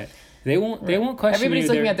quiet. They won't question Everybody's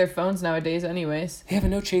you. looking at their phones nowadays, anyways. They have a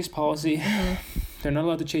no chase policy. They're not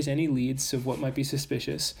allowed to chase any leads of what might be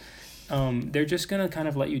suspicious. They're just gonna kind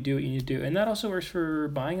of let you do what you need to do, and that also works for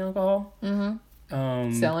buying alcohol.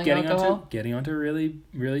 Selling alcohol. Getting onto really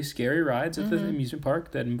really scary rides at the amusement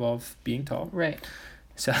park that involve being tall. Right.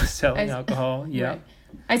 Selling alcohol. Yeah. Right.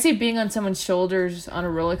 I'd say being on someone's shoulders on a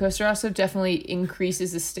roller coaster also definitely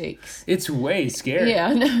increases the stakes. It's way scary.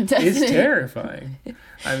 Yeah, no, definitely. It's terrifying.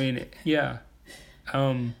 I mean, yeah.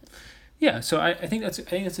 So I think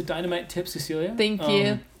that's a dynamite tip, Cecilia. Thank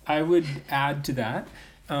you. I would add to that.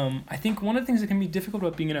 I think one of the things that can be difficult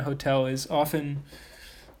about being in a hotel is often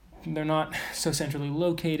they're not so centrally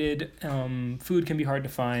located. Food can be hard to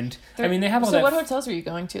find. I mean, they have all that. So what hotels are you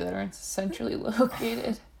going to that aren't centrally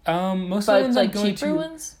located? Most of the ones I'm going cheaper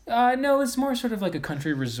ones? No, it's more sort of like a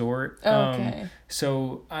country resort. Okay.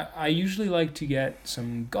 So I usually like to get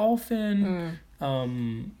some golf in,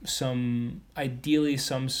 ideally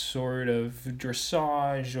some sort of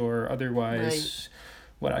dressage or otherwise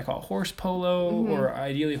what I call horse polo, or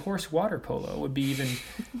ideally horse water polo would be even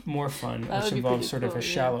more fun, That which would be involves pretty sort of cool, a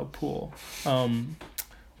yeah. shallow pool.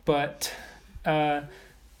 But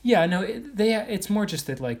yeah, no, it's more just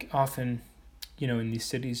that like often, you know, in these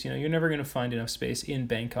cities, you know, you're never going to find enough space in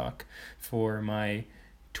Bangkok for my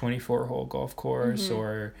 24-hole golf course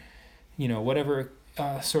or, you know, whatever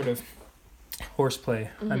sort of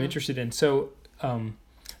horseplay I'm interested in. So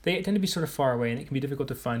they tend to be sort of far away, and it can be difficult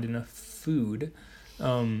to find enough food.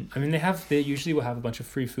 I mean, they usually will have a bunch of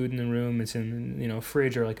free food in the room. It's in, you know, a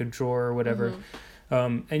fridge or like a drawer or whatever.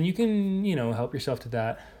 And you can, you know, help yourself to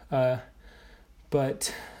that.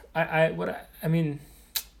 But I mean,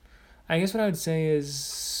 I guess what I would say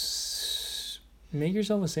is make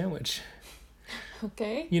yourself a sandwich.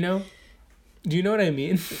 Okay. You know? Do you know what I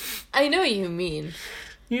mean? I know what you mean.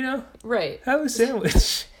 You know? Right. Have a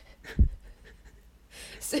sandwich.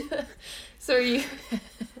 So are you...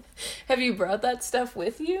 Have you brought that stuff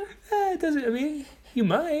with you? It doesn't, I mean, you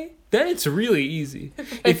might. Then it's really easy.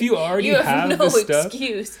 If you already You have no the stuff.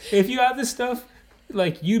 excuse. If you have the stuff,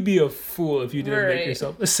 like, you'd be a fool if you didn't make Right.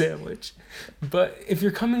 yourself a sandwich. But if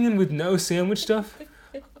you're coming in with no sandwich stuff,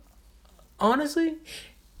 honestly,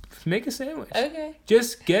 make a sandwich. Okay.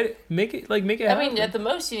 Just make it I happen. mean, at the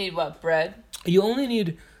most you need what? Bread? You only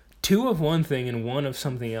need 2 of one thing and 1 of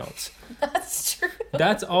something else. That's true.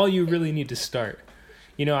 That's all you really need to start.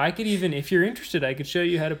 You know, I could even, if you're interested, I could show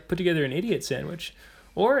you how to put together an idiot sandwich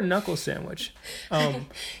or a knuckle sandwich.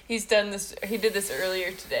 He's done this. He did this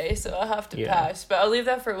earlier today, so I'll have to Yeah. pass. But I'll leave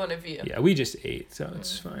that for one of you. Yeah, we just ate, so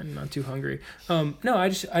it's fine. I'm not too hungry. No, I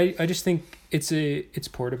just think it's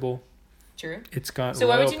portable. True. It's got So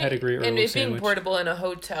why royal would you pedigree need? And Earl it being sandwich. portable in a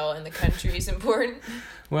hotel in the country is important.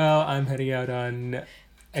 Well, I'm heading out on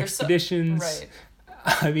expeditions. Right.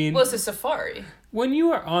 I mean, Well, it's a safari. when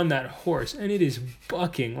you are on that horse and it is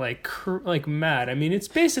bucking like mad, I mean, it's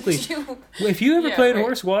basically if you ever Yeah, played right.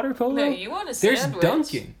 horse water polo, No, you want a there's sandwich.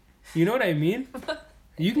 dunking. You know what I mean?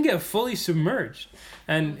 You can get fully submerged,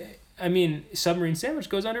 and I mean, submarine sandwich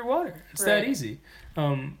goes underwater. It's that Right. easy.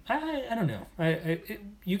 I don't know.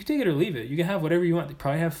 You can take it or leave it. You can have whatever you want. They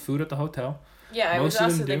probably have food at the hotel. Yeah, I was Most of them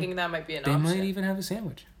also do. thinking that might be an They option. might even have a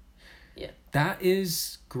sandwich. Yeah. That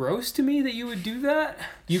is gross to me that you would do that.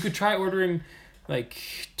 You could try ordering like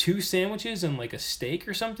 2 sandwiches and like a steak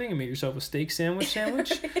or something and make yourself a steak sandwich.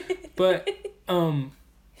 But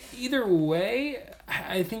either way,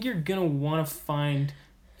 I think you're gonna want to find.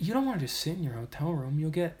 You don't want to just sit in your hotel room. You'll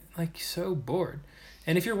get like so bored.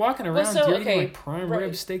 And if you're walking around, so, you're eating okay, like prime right.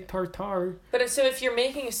 rib steak tartare. But so if you're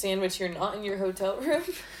making a sandwich, you're not in your hotel room?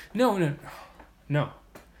 No.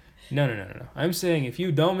 I'm saying if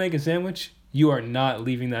you don't make a sandwich, you are not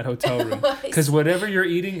leaving that hotel room. Because whatever you're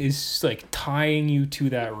eating is like tying you to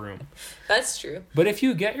that room. That's true. But if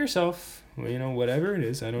you get yourself, you know, whatever it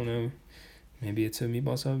is, I don't know. Maybe it's a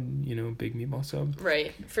meatball sub, you know, big meatball sub.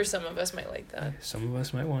 Right. For some of us might like that. Some of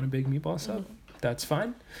us might want a big meatball sub. That's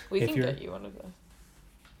fine. We If can you're- get you one of those.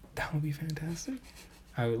 That would be fantastic.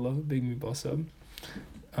 I would love a big meatball sub.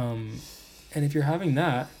 And if you're having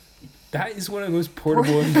that, that is one of those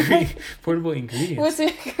portable ingredients. What's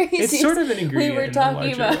it crazy? It's sort of an ingredient. We were in a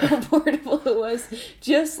talking larger about way. how portable it was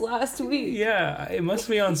just last week. Yeah, it must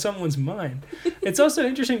be on someone's mind. It's also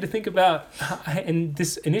interesting to think about, and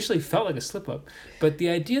this initially felt like a slip up, but the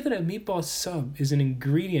idea that a meatball sub is an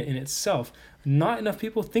ingredient in itself, not enough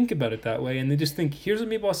people think about it that way, and they just think, here's a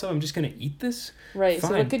meatball sub, I'm just going to eat this. Right, so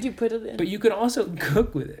Fine. what could you put it in? But you could also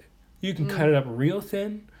cook with it. You can cut it up real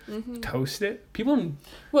thin, toast it. People,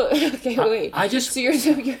 Well, okay, wait. I just- So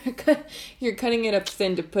you're cutting it up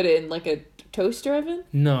thin to put it in like a toaster oven?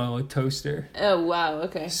 no, a toaster. Oh, wow,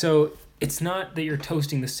 okay. So it's not that you're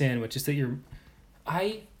toasting the sandwich, it's that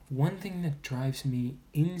one thing that drives me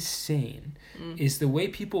insane is the way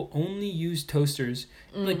people only use toasters.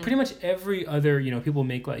 Like pretty much every other, you know, people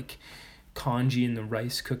make like congee in the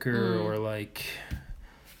rice cooker or like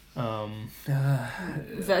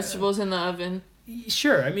Vegetables in the oven.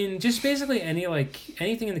 sure. I mean, just basically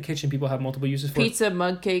anything in the kitchen people have multiple uses for. Pizza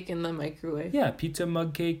mug cake in the microwave. Yeah, pizza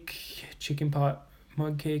mug cake, chicken pot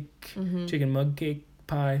mug cake, chicken mug cake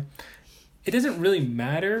pie. It doesn't really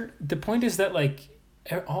matter. The point is that like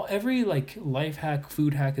every like life hack,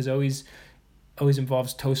 food hack is always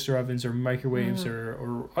involves toaster ovens or microwaves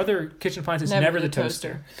or other kitchen appliances. Never the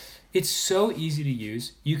toaster. It's so easy to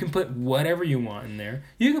use. You can put whatever you want in there.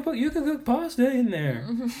 You can cook pasta in there,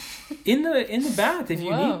 in the bath if you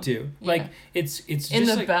Whoa. need to. Like it's just In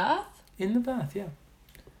the like, bath? in the bath. Yeah,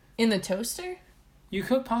 In the toaster? you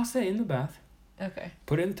cook pasta in the bath. Okay.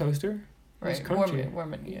 Put it in the toaster. It's Right. crunchy.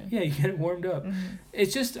 Warm it, yeah. Yeah, you get it warmed up.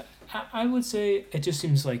 It's just I would say it just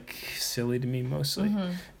seems like silly to me mostly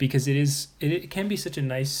because it can be such a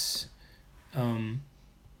nice.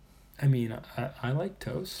 I mean, I like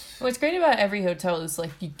toast. What's great about every hotel is like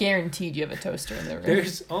you guaranteed you have a toaster in the room.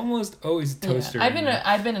 There's almost always a toaster. Yeah.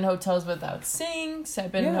 I've been in hotels without sinks.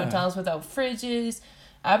 I've been in hotels without fridges.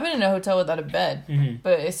 I've been in a hotel without a bed,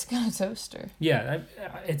 but it's got a toaster. Yeah,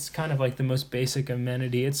 it's kind of like the most basic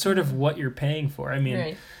amenity. It's sort of what you're paying for. I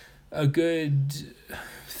mean, a good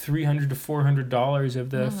 $300 to $400 of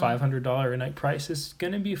the $500 a night price is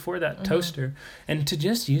gonna be for that toaster, and to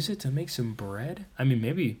just use it to make some bread. I mean,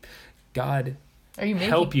 maybe God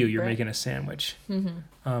help you. You're making a sandwich.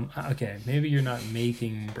 Okay, maybe you're not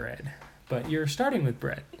making bread, but you're starting with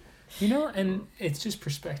bread. You know, and it's just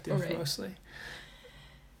perspective mostly.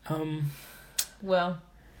 Well.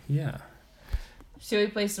 Yeah. Should we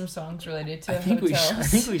play some songs related to I think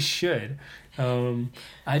hotels? we should.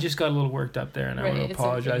 I just got a little worked up there, and I want to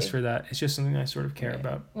apologize for that. It's just something I sort of care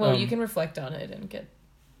about. Well, you can reflect on it and get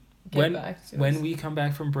back to when us. we come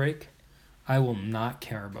back from break, I will not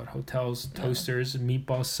care about hotels, toasters,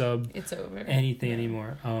 meatball sub. It's over. Anything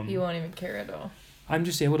anymore. You won't even care at all. I'm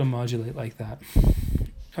just able to modulate like that.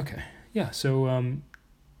 Okay. Yeah. So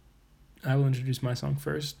I will introduce my song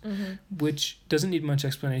first, which doesn't need much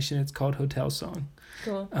explanation. It's called Hotel Song.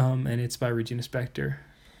 Cool. And it's by Regina Spektor.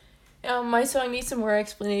 My song needs some more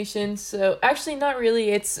explanation. So actually, not really.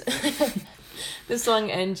 It's the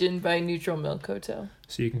song "Engine" by Neutral Milk Hotel.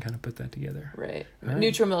 So you can kind of put that together. Right. All right.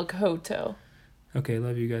 Neutral Milk Hotel. Okay.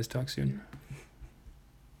 Love you guys. Talk soon.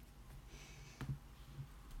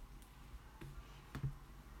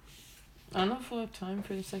 I don't know if we'll have time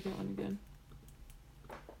for the second one again.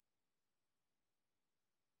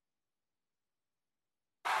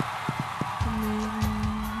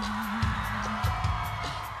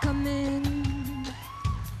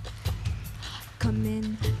 Come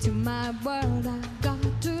in to my world. I got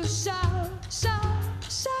to show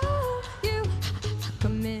you.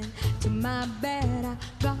 Come in to my bed. I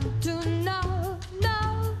got to know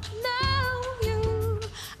you.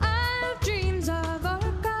 I have dreams of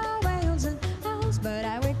orca whales and owls, but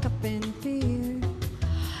I wake up in fear.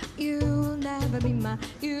 You'll never be my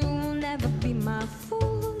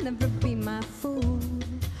fool, never be my fool.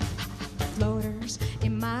 Floaters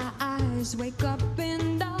in my eyes, wake up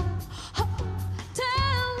in the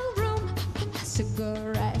hotel room.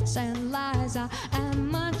 Cigarettes and lies, I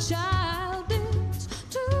am a child, it's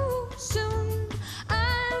too soon. I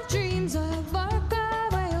have dreams of orca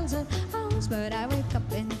whales and owls, but I wake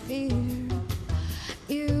up in fear.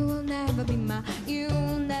 You'll never be my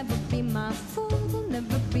fool,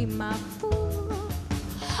 never be my fool.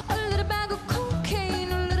 A little bag of cocaine,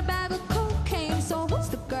 so what's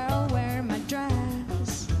the girl wearing my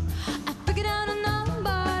dress? I figured out a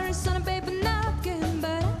number, it's on a paper napkin,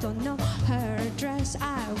 but I don't know her address.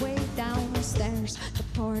 I wait downstairs, the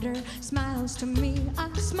porter smiles to me,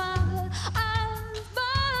 I smile, I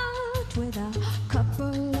vote with a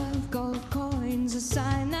couple of gold coins, a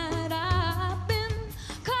sign that I've been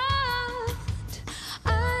caught.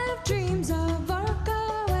 I have dreams of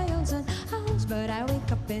orca whales and owls, but I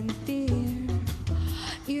wake up in fear.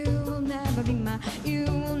 You'll never be my dear,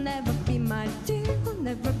 will never be my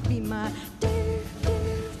dear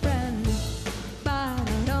friend.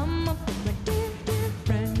 Ba-da-dum, my dear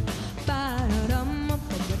friend. Ba-da-dum, my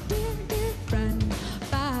dear friend.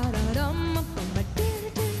 Ba-da-dum, my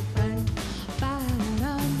dear friend.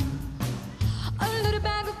 Ba-da-dum. A little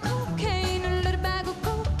bag of cocaine,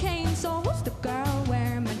 so who's the girl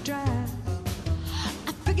wearing my dress?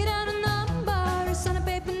 I figured out a number, it's on a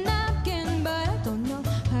paper napkin, but I don't know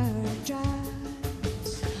her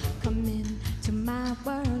address. Come in to my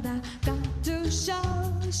world, I got to show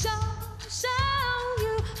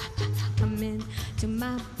you. Come in to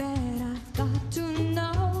my bed, I've got to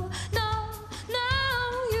know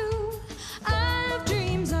you. I have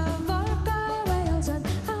dreams of orca whales and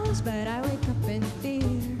owls, but I wake up in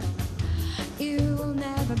fear. You'll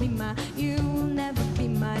never be my dear,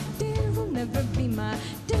 will never be my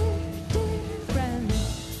dear friend.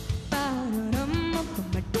 Ba-da-dum,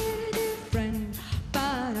 my dear friend.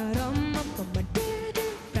 Ba-da-dum, my dear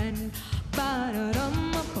friend.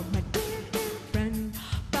 Ba-da-dum, my dear friend.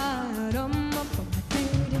 Ba-da-dum, my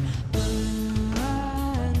dear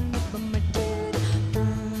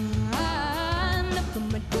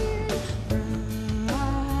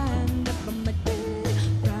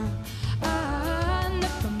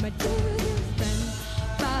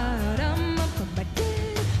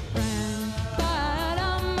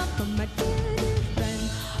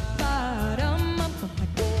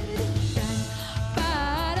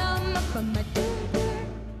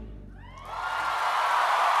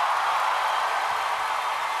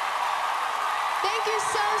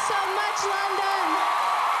much, London.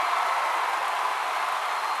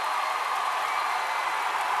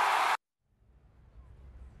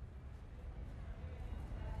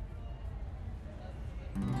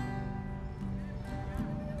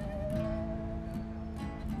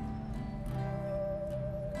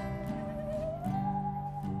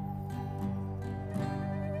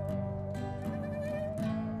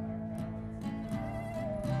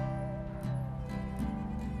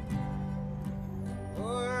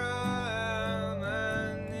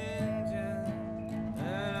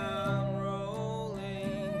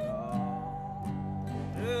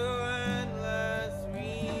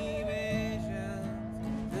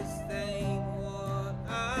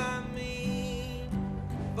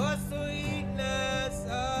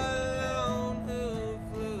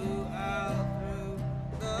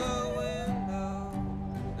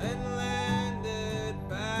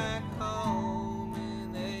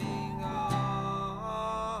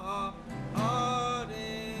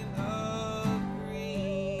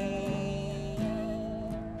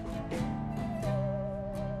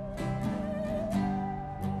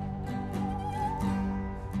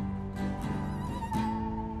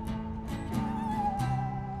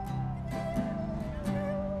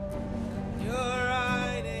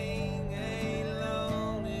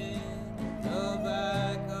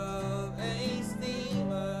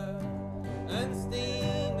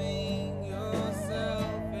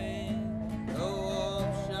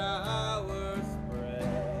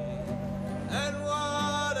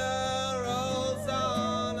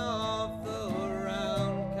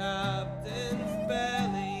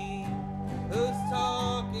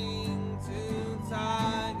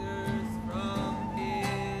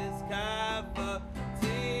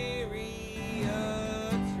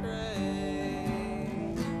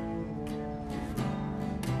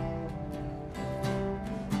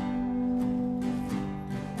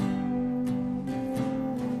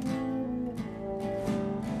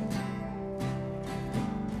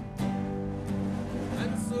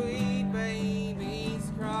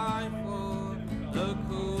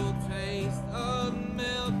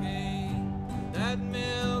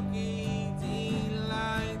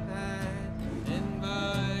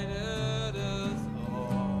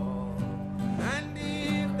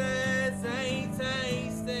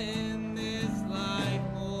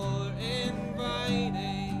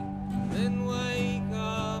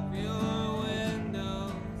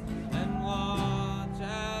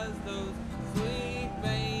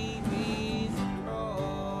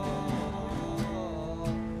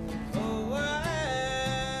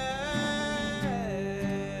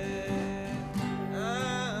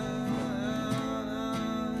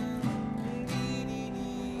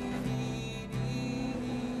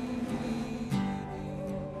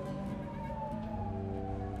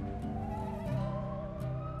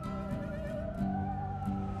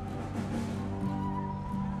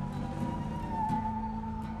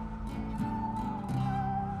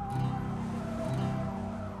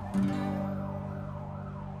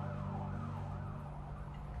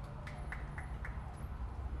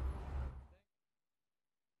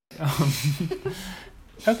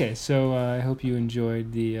 Okay, so I hope you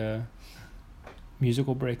enjoyed the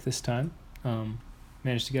musical break this time.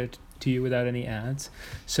 Managed to get it to you without any ads.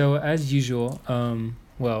 So as usual,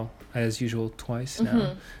 as usual twice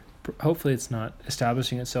now. Hopefully it's not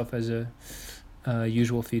establishing itself as a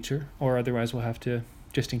usual feature, or otherwise we'll have to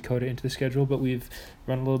just encode it into the schedule. But we've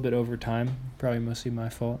run a little bit over time, probably mostly my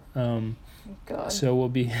fault. God. So we'll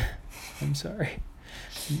be. I'm sorry.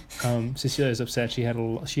 Cecilia's upset. She had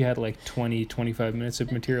like 20-25 minutes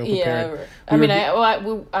of material prepared. Yeah, I mean,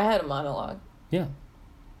 I had a monologue. Yeah,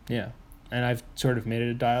 and I've sort of made it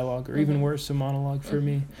a dialogue, or even worse, a monologue for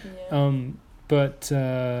me. Yeah. But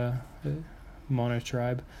Mono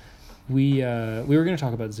Tribe, we were going to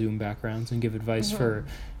talk about Zoom backgrounds and give advice for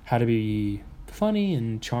how to be funny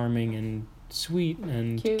and charming and sweet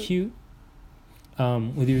and cute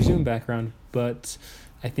with your Zoom background, but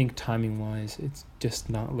I think timing-wise, it's just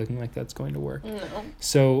not looking like that's going to work. No.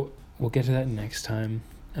 So we'll get to that next time.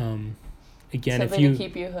 Again, Something to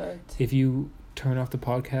keep you hooked. if you turn off the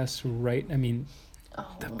podcast Oh my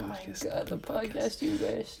God, the podcast, you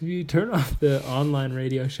guys. if you turn off the online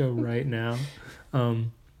radio show right now,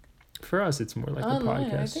 for us, it's more like Online, a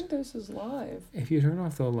podcast. I think this is live. If you turn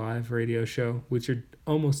off the live radio show, which you're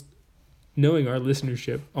almost, knowing our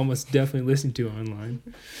listenership, almost definitely listen to online,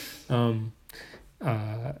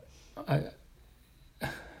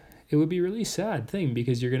 it would be a really sad thing,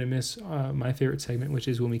 because you're going to miss my favorite segment, which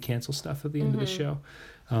is when we cancel stuff at the end of the show.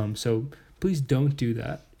 So please don't do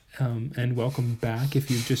that. And welcome back if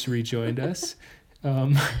you've just rejoined us.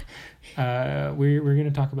 we're going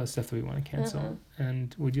to talk about stuff that we want to cancel.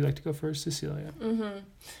 And would you like to go first, Cecilia?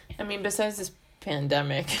 I mean, besides this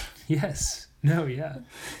pandemic. Yes. No, yeah.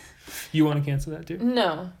 You want to cancel that too?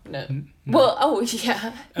 No. No. Well, oh,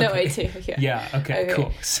 yeah. No, Okay. I do, yeah. Yeah, okay,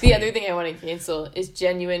 cool. The other thing I want to cancel is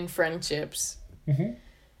genuine friendships. Mm-hmm.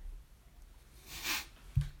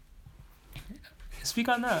 Speak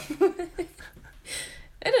on that.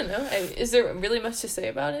 I don't know. Is there really much to say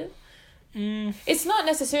about it? It's not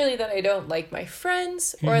necessarily that I don't like my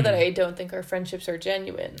friends or that I don't think our friendships are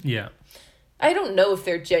genuine. Yeah. I don't know if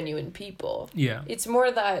they're genuine people. Yeah. It's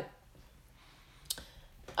more that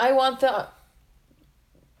I want the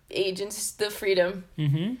agents the freedom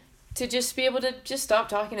to just be able to just stop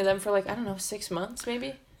talking to them for like, I don't know, 6 months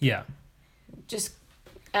maybe. Yeah. Just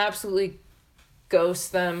absolutely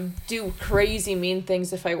ghost them, do crazy mean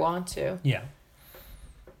things if I want to. Yeah.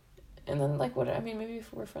 And then like what, I mean, maybe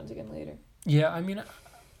if we're friends again later. Yeah, I mean,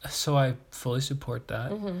 so I fully support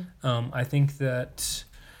that. I think that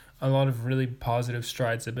a lot of really positive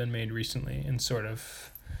strides have been made recently in sort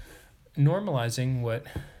of normalizing what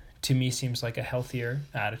to me seems like a healthier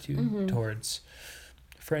attitude towards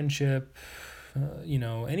friendship,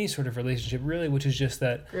 any sort of relationship really, which is just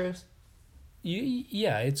that gross.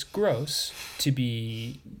 It's gross to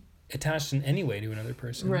be attached in any way to another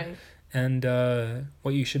person. Right. And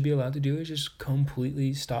what you should be allowed to do is just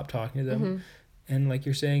completely stop talking to them. And like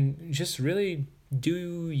you're saying, just really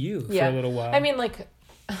do you for a little while. I mean, like,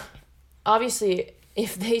 obviously,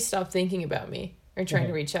 if they stop thinking about me or trying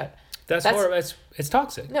to reach out. That's horrible. It's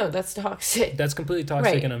toxic. No, that's toxic. That's completely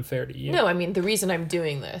toxic and unfair to you. No, I mean, the reason I'm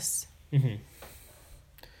doing this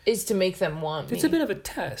is to make them want me. It's a bit of a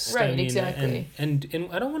test. Right, I mean, exactly. And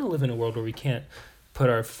I don't want to live in a world where we can't put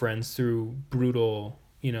our friends through brutal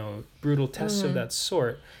tests of that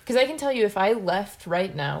sort. Because I can tell you, if I left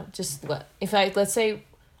right now, let's say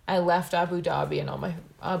I left Abu Dhabi and all my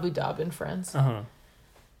Abu Dhabi friends.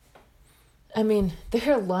 I mean,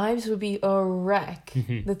 their lives would be a wreck.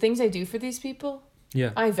 The things I do for these people.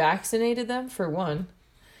 Yeah. I vaccinated them for one.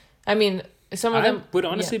 I mean, some of them. I would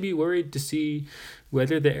honestly be worried to see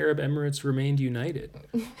whether the Arab Emirates remained united.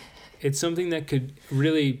 It's something that could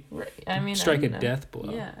really strike a death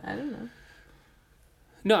blow. Yeah, I don't know.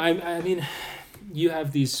 No, I mean, you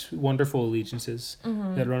have these wonderful allegiances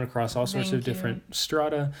that run across all sorts of different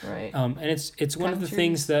strata. Right. And it's one of the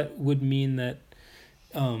things that would mean that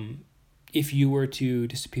if you were to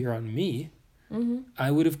disappear on me,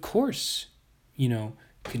 I would, of course,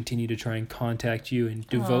 continue to try and contact you and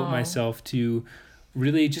devote myself to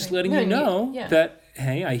really just letting you know that,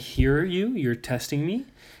 hey, I hear you, you're testing me,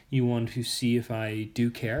 you want to see if I do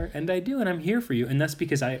care, and I do, and I'm here for you. And that's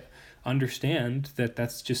because I understand that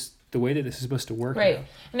that's just the way that this is supposed to work. Right. Now.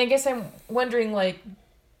 And I guess I'm wondering, like,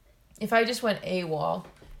 if I just went AWOL,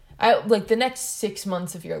 the next 6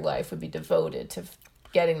 months of your life would be devoted to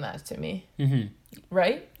getting that to me.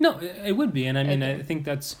 Right? No, it would be. And I mean, I think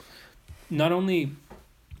that's not only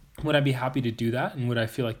would I be happy to do that, and would I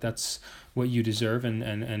feel like that's what you deserve,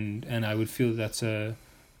 and I would feel that's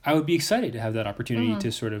I would be excited to have that opportunity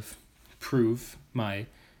to sort of prove my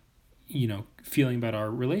feeling about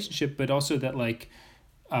our relationship, but also that like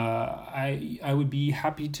I would be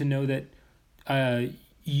happy to know that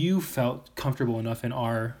you felt comfortable enough in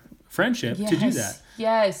our friendship to do that.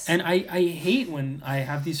 Yes. And I hate when I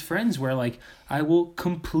have these friends where like I will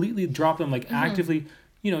completely drop them, like actively,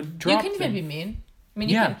 drop them. You can even be mean. I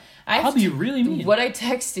mean, I'll be really mean. What I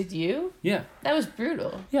texted you? Yeah. That was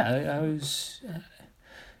brutal. Yeah, I was.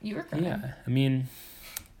 You were crying. Yeah,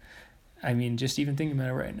 I mean, just even thinking about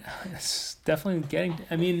it right now, it's definitely getting.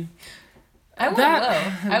 I mean, I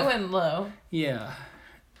went low. Yeah,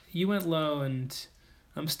 you went low, and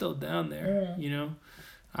I'm still down there.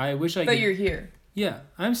 I wish I. But you're here. Yeah,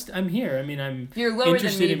 I'm here. I mean, You're lower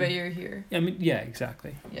than me, but you're here. I mean, yeah,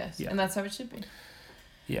 exactly. Yes, yeah. And that's how it should be.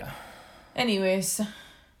 Yeah. Anyways,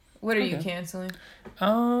 what are you canceling?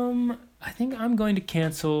 I think I'm going to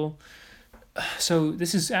cancel. So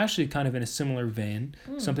this is actually kind of in a similar vein,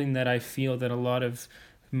 something that I feel that a lot of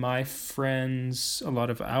my friends, a lot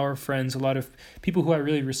of our friends, a lot of people who I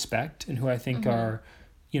really respect and who I think are,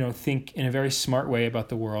 think in a very smart way about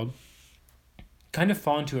the world, kind of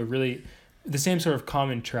fall into the same sort of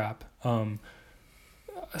common trap.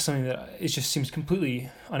 Something that it just seems completely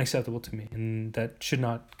unacceptable to me, and that should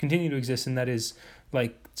not continue to exist. And that is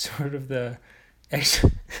like sort of the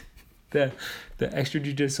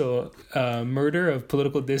extrajudicial murder of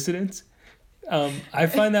political dissidents. I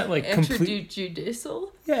find that like complete.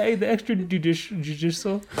 Extrajudicial? Yeah, the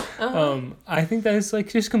extrajudicial. Uh-huh. I think that is like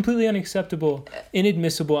just completely unacceptable,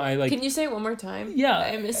 inadmissible. I like. Can you say it one more time? Yeah.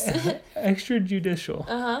 I missed it. Extrajudicial.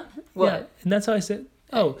 Uh-huh. Yeah, What? and that's how I said.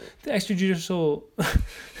 Oh, the extrajudicial.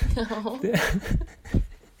 No.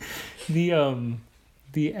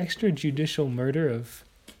 The extrajudicial murder of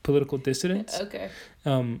political dissidents. Okay.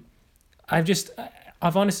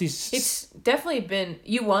 I've honestly. It's definitely been...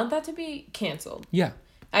 You want that to be canceled. Yeah.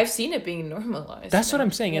 I've seen it being normalized. That's what now.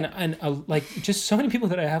 I'm saying, Yeah. and like just so many people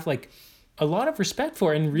that I have like a lot of respect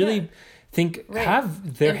for, and really Yeah. think Right.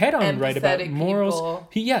 have their head on right about Empathetic morals.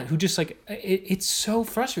 people. Who just like it's so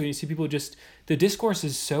frustrating to see people just. The discourse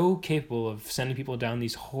is so capable of sending people down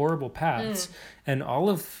these horrible paths, and all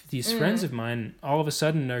of these friends of mine all of a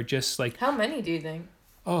sudden are just like, How many do you think?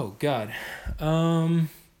 oh God,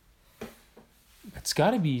 it's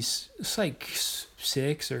got to be it's like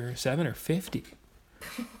 6 or 7 or 50.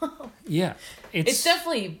 Yeah, It's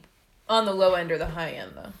definitely on the low end or the high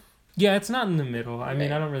end, though. Yeah, it's not in the middle. I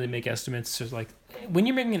mean, Right. I don't really make estimates. So like, when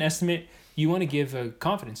you're making an estimate, you want to give a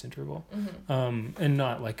confidence interval, and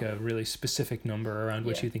not like a really specific number around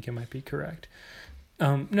which Yeah. you think it might be correct.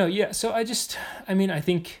 No, yeah. So I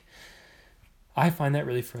think I find that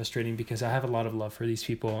really frustrating because I have a lot of love for these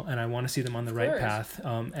people and I want to see them on the right course. path.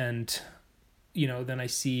 And, then I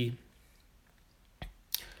see,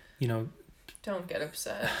 Don't get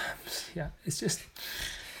upset. yeah, it's just,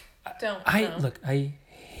 Don't.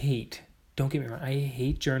 don't get me wrong, I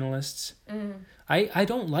hate journalists. Mm. I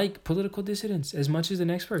don't like political dissidents as much as the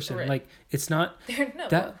next person. Right. Like, it's not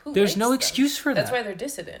No, who there's likes no them? excuse for That's that. why they're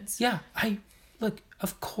dissidents. Yeah,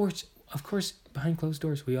 of course, behind closed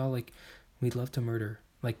doors, we all we'd love to murder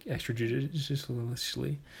like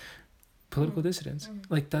extrajudicially political dissidents.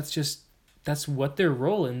 Like that's what their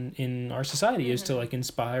role in our society is, to like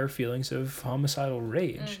inspire feelings of homicidal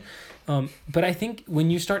rage. But I think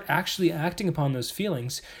when you start actually acting upon those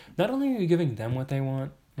feelings, not only are you giving them what they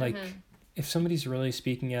want, like if somebody's really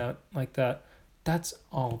speaking out like that, that's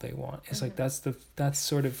all they want. It's like that's the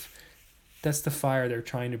fire they're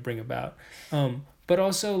trying to bring about. But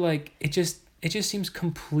also like it just seems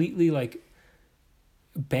completely like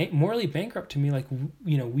morally bankrupt to me. Like,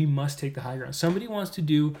 we must take the high ground. Somebody wants to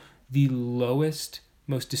do the lowest,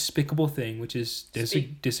 most despicable thing, which is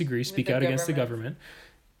disagree, speak out against the government.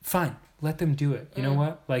 Fine, let them do it. You know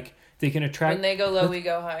what? Like, they can attract. When they go low, we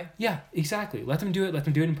go high. Yeah, exactly. Let them do it. Let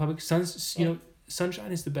them do it in public.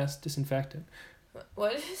 Sunshine is the best disinfectant.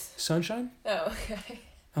 What is? Sunshine. Oh, okay.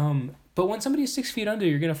 But when somebody is 6 feet under,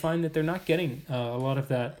 you're gonna find that they're not getting a lot of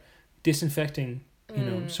that disinfecting,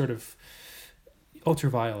 sort of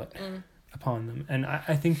ultraviolet upon them, and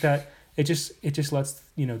I think that it just lets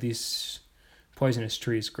these poisonous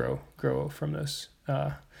trees grow from those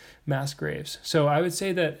mass graves. So I would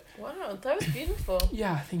say that. Wow, that was beautiful.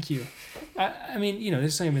 Yeah, thank you. I mean,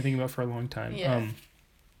 this is something I've been thinking about for a long time. Yeah.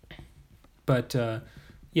 But I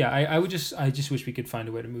just wish we could find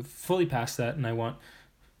a way to move fully past that, and I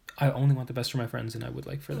only want the best for my friends, and I would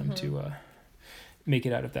like for them to make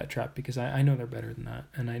it out of that trap, because I know they're better than that,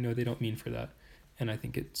 and I know they don't mean for that, and I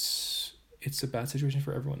think it's a bad situation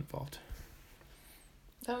for everyone involved.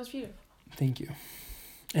 That was beautiful. Thank you.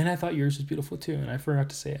 And I thought yours was beautiful too, and I forgot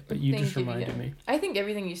to say it, but you just reminded me. I think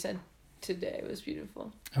everything you said today was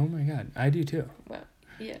beautiful. Oh my God, I do too. Wow.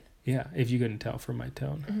 Yeah. Yeah, if you couldn't tell from my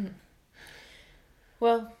tone. Mm-hmm.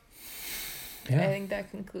 Well, Yeah. I think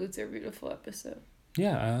that concludes our beautiful episode.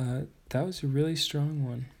 Yeah, that was a really strong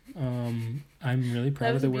one. I'm really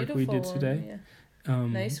proud of the work we did today. Yeah.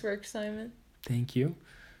 Nice work, Simon. Thank you.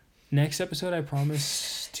 Next episode, I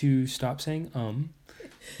promise to stop saying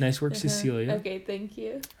Nice work, Cecilia. Okay, thank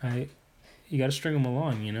you. You got to string them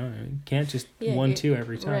along, you can't just 1, 2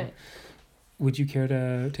 every time. Right. Would you care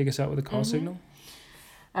to take us out with a call signal?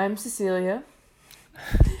 I'm Cecilia.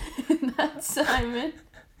 That's Simon.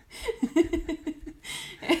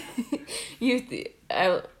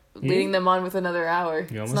 Leading them on with another hour.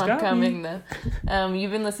 You It's almost not got coming though.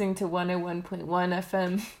 You've been listening to 101.1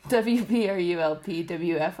 FM, WPRULP,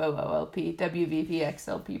 WFOOLP,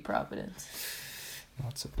 WVPXLP Providence.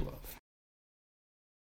 Lots of love.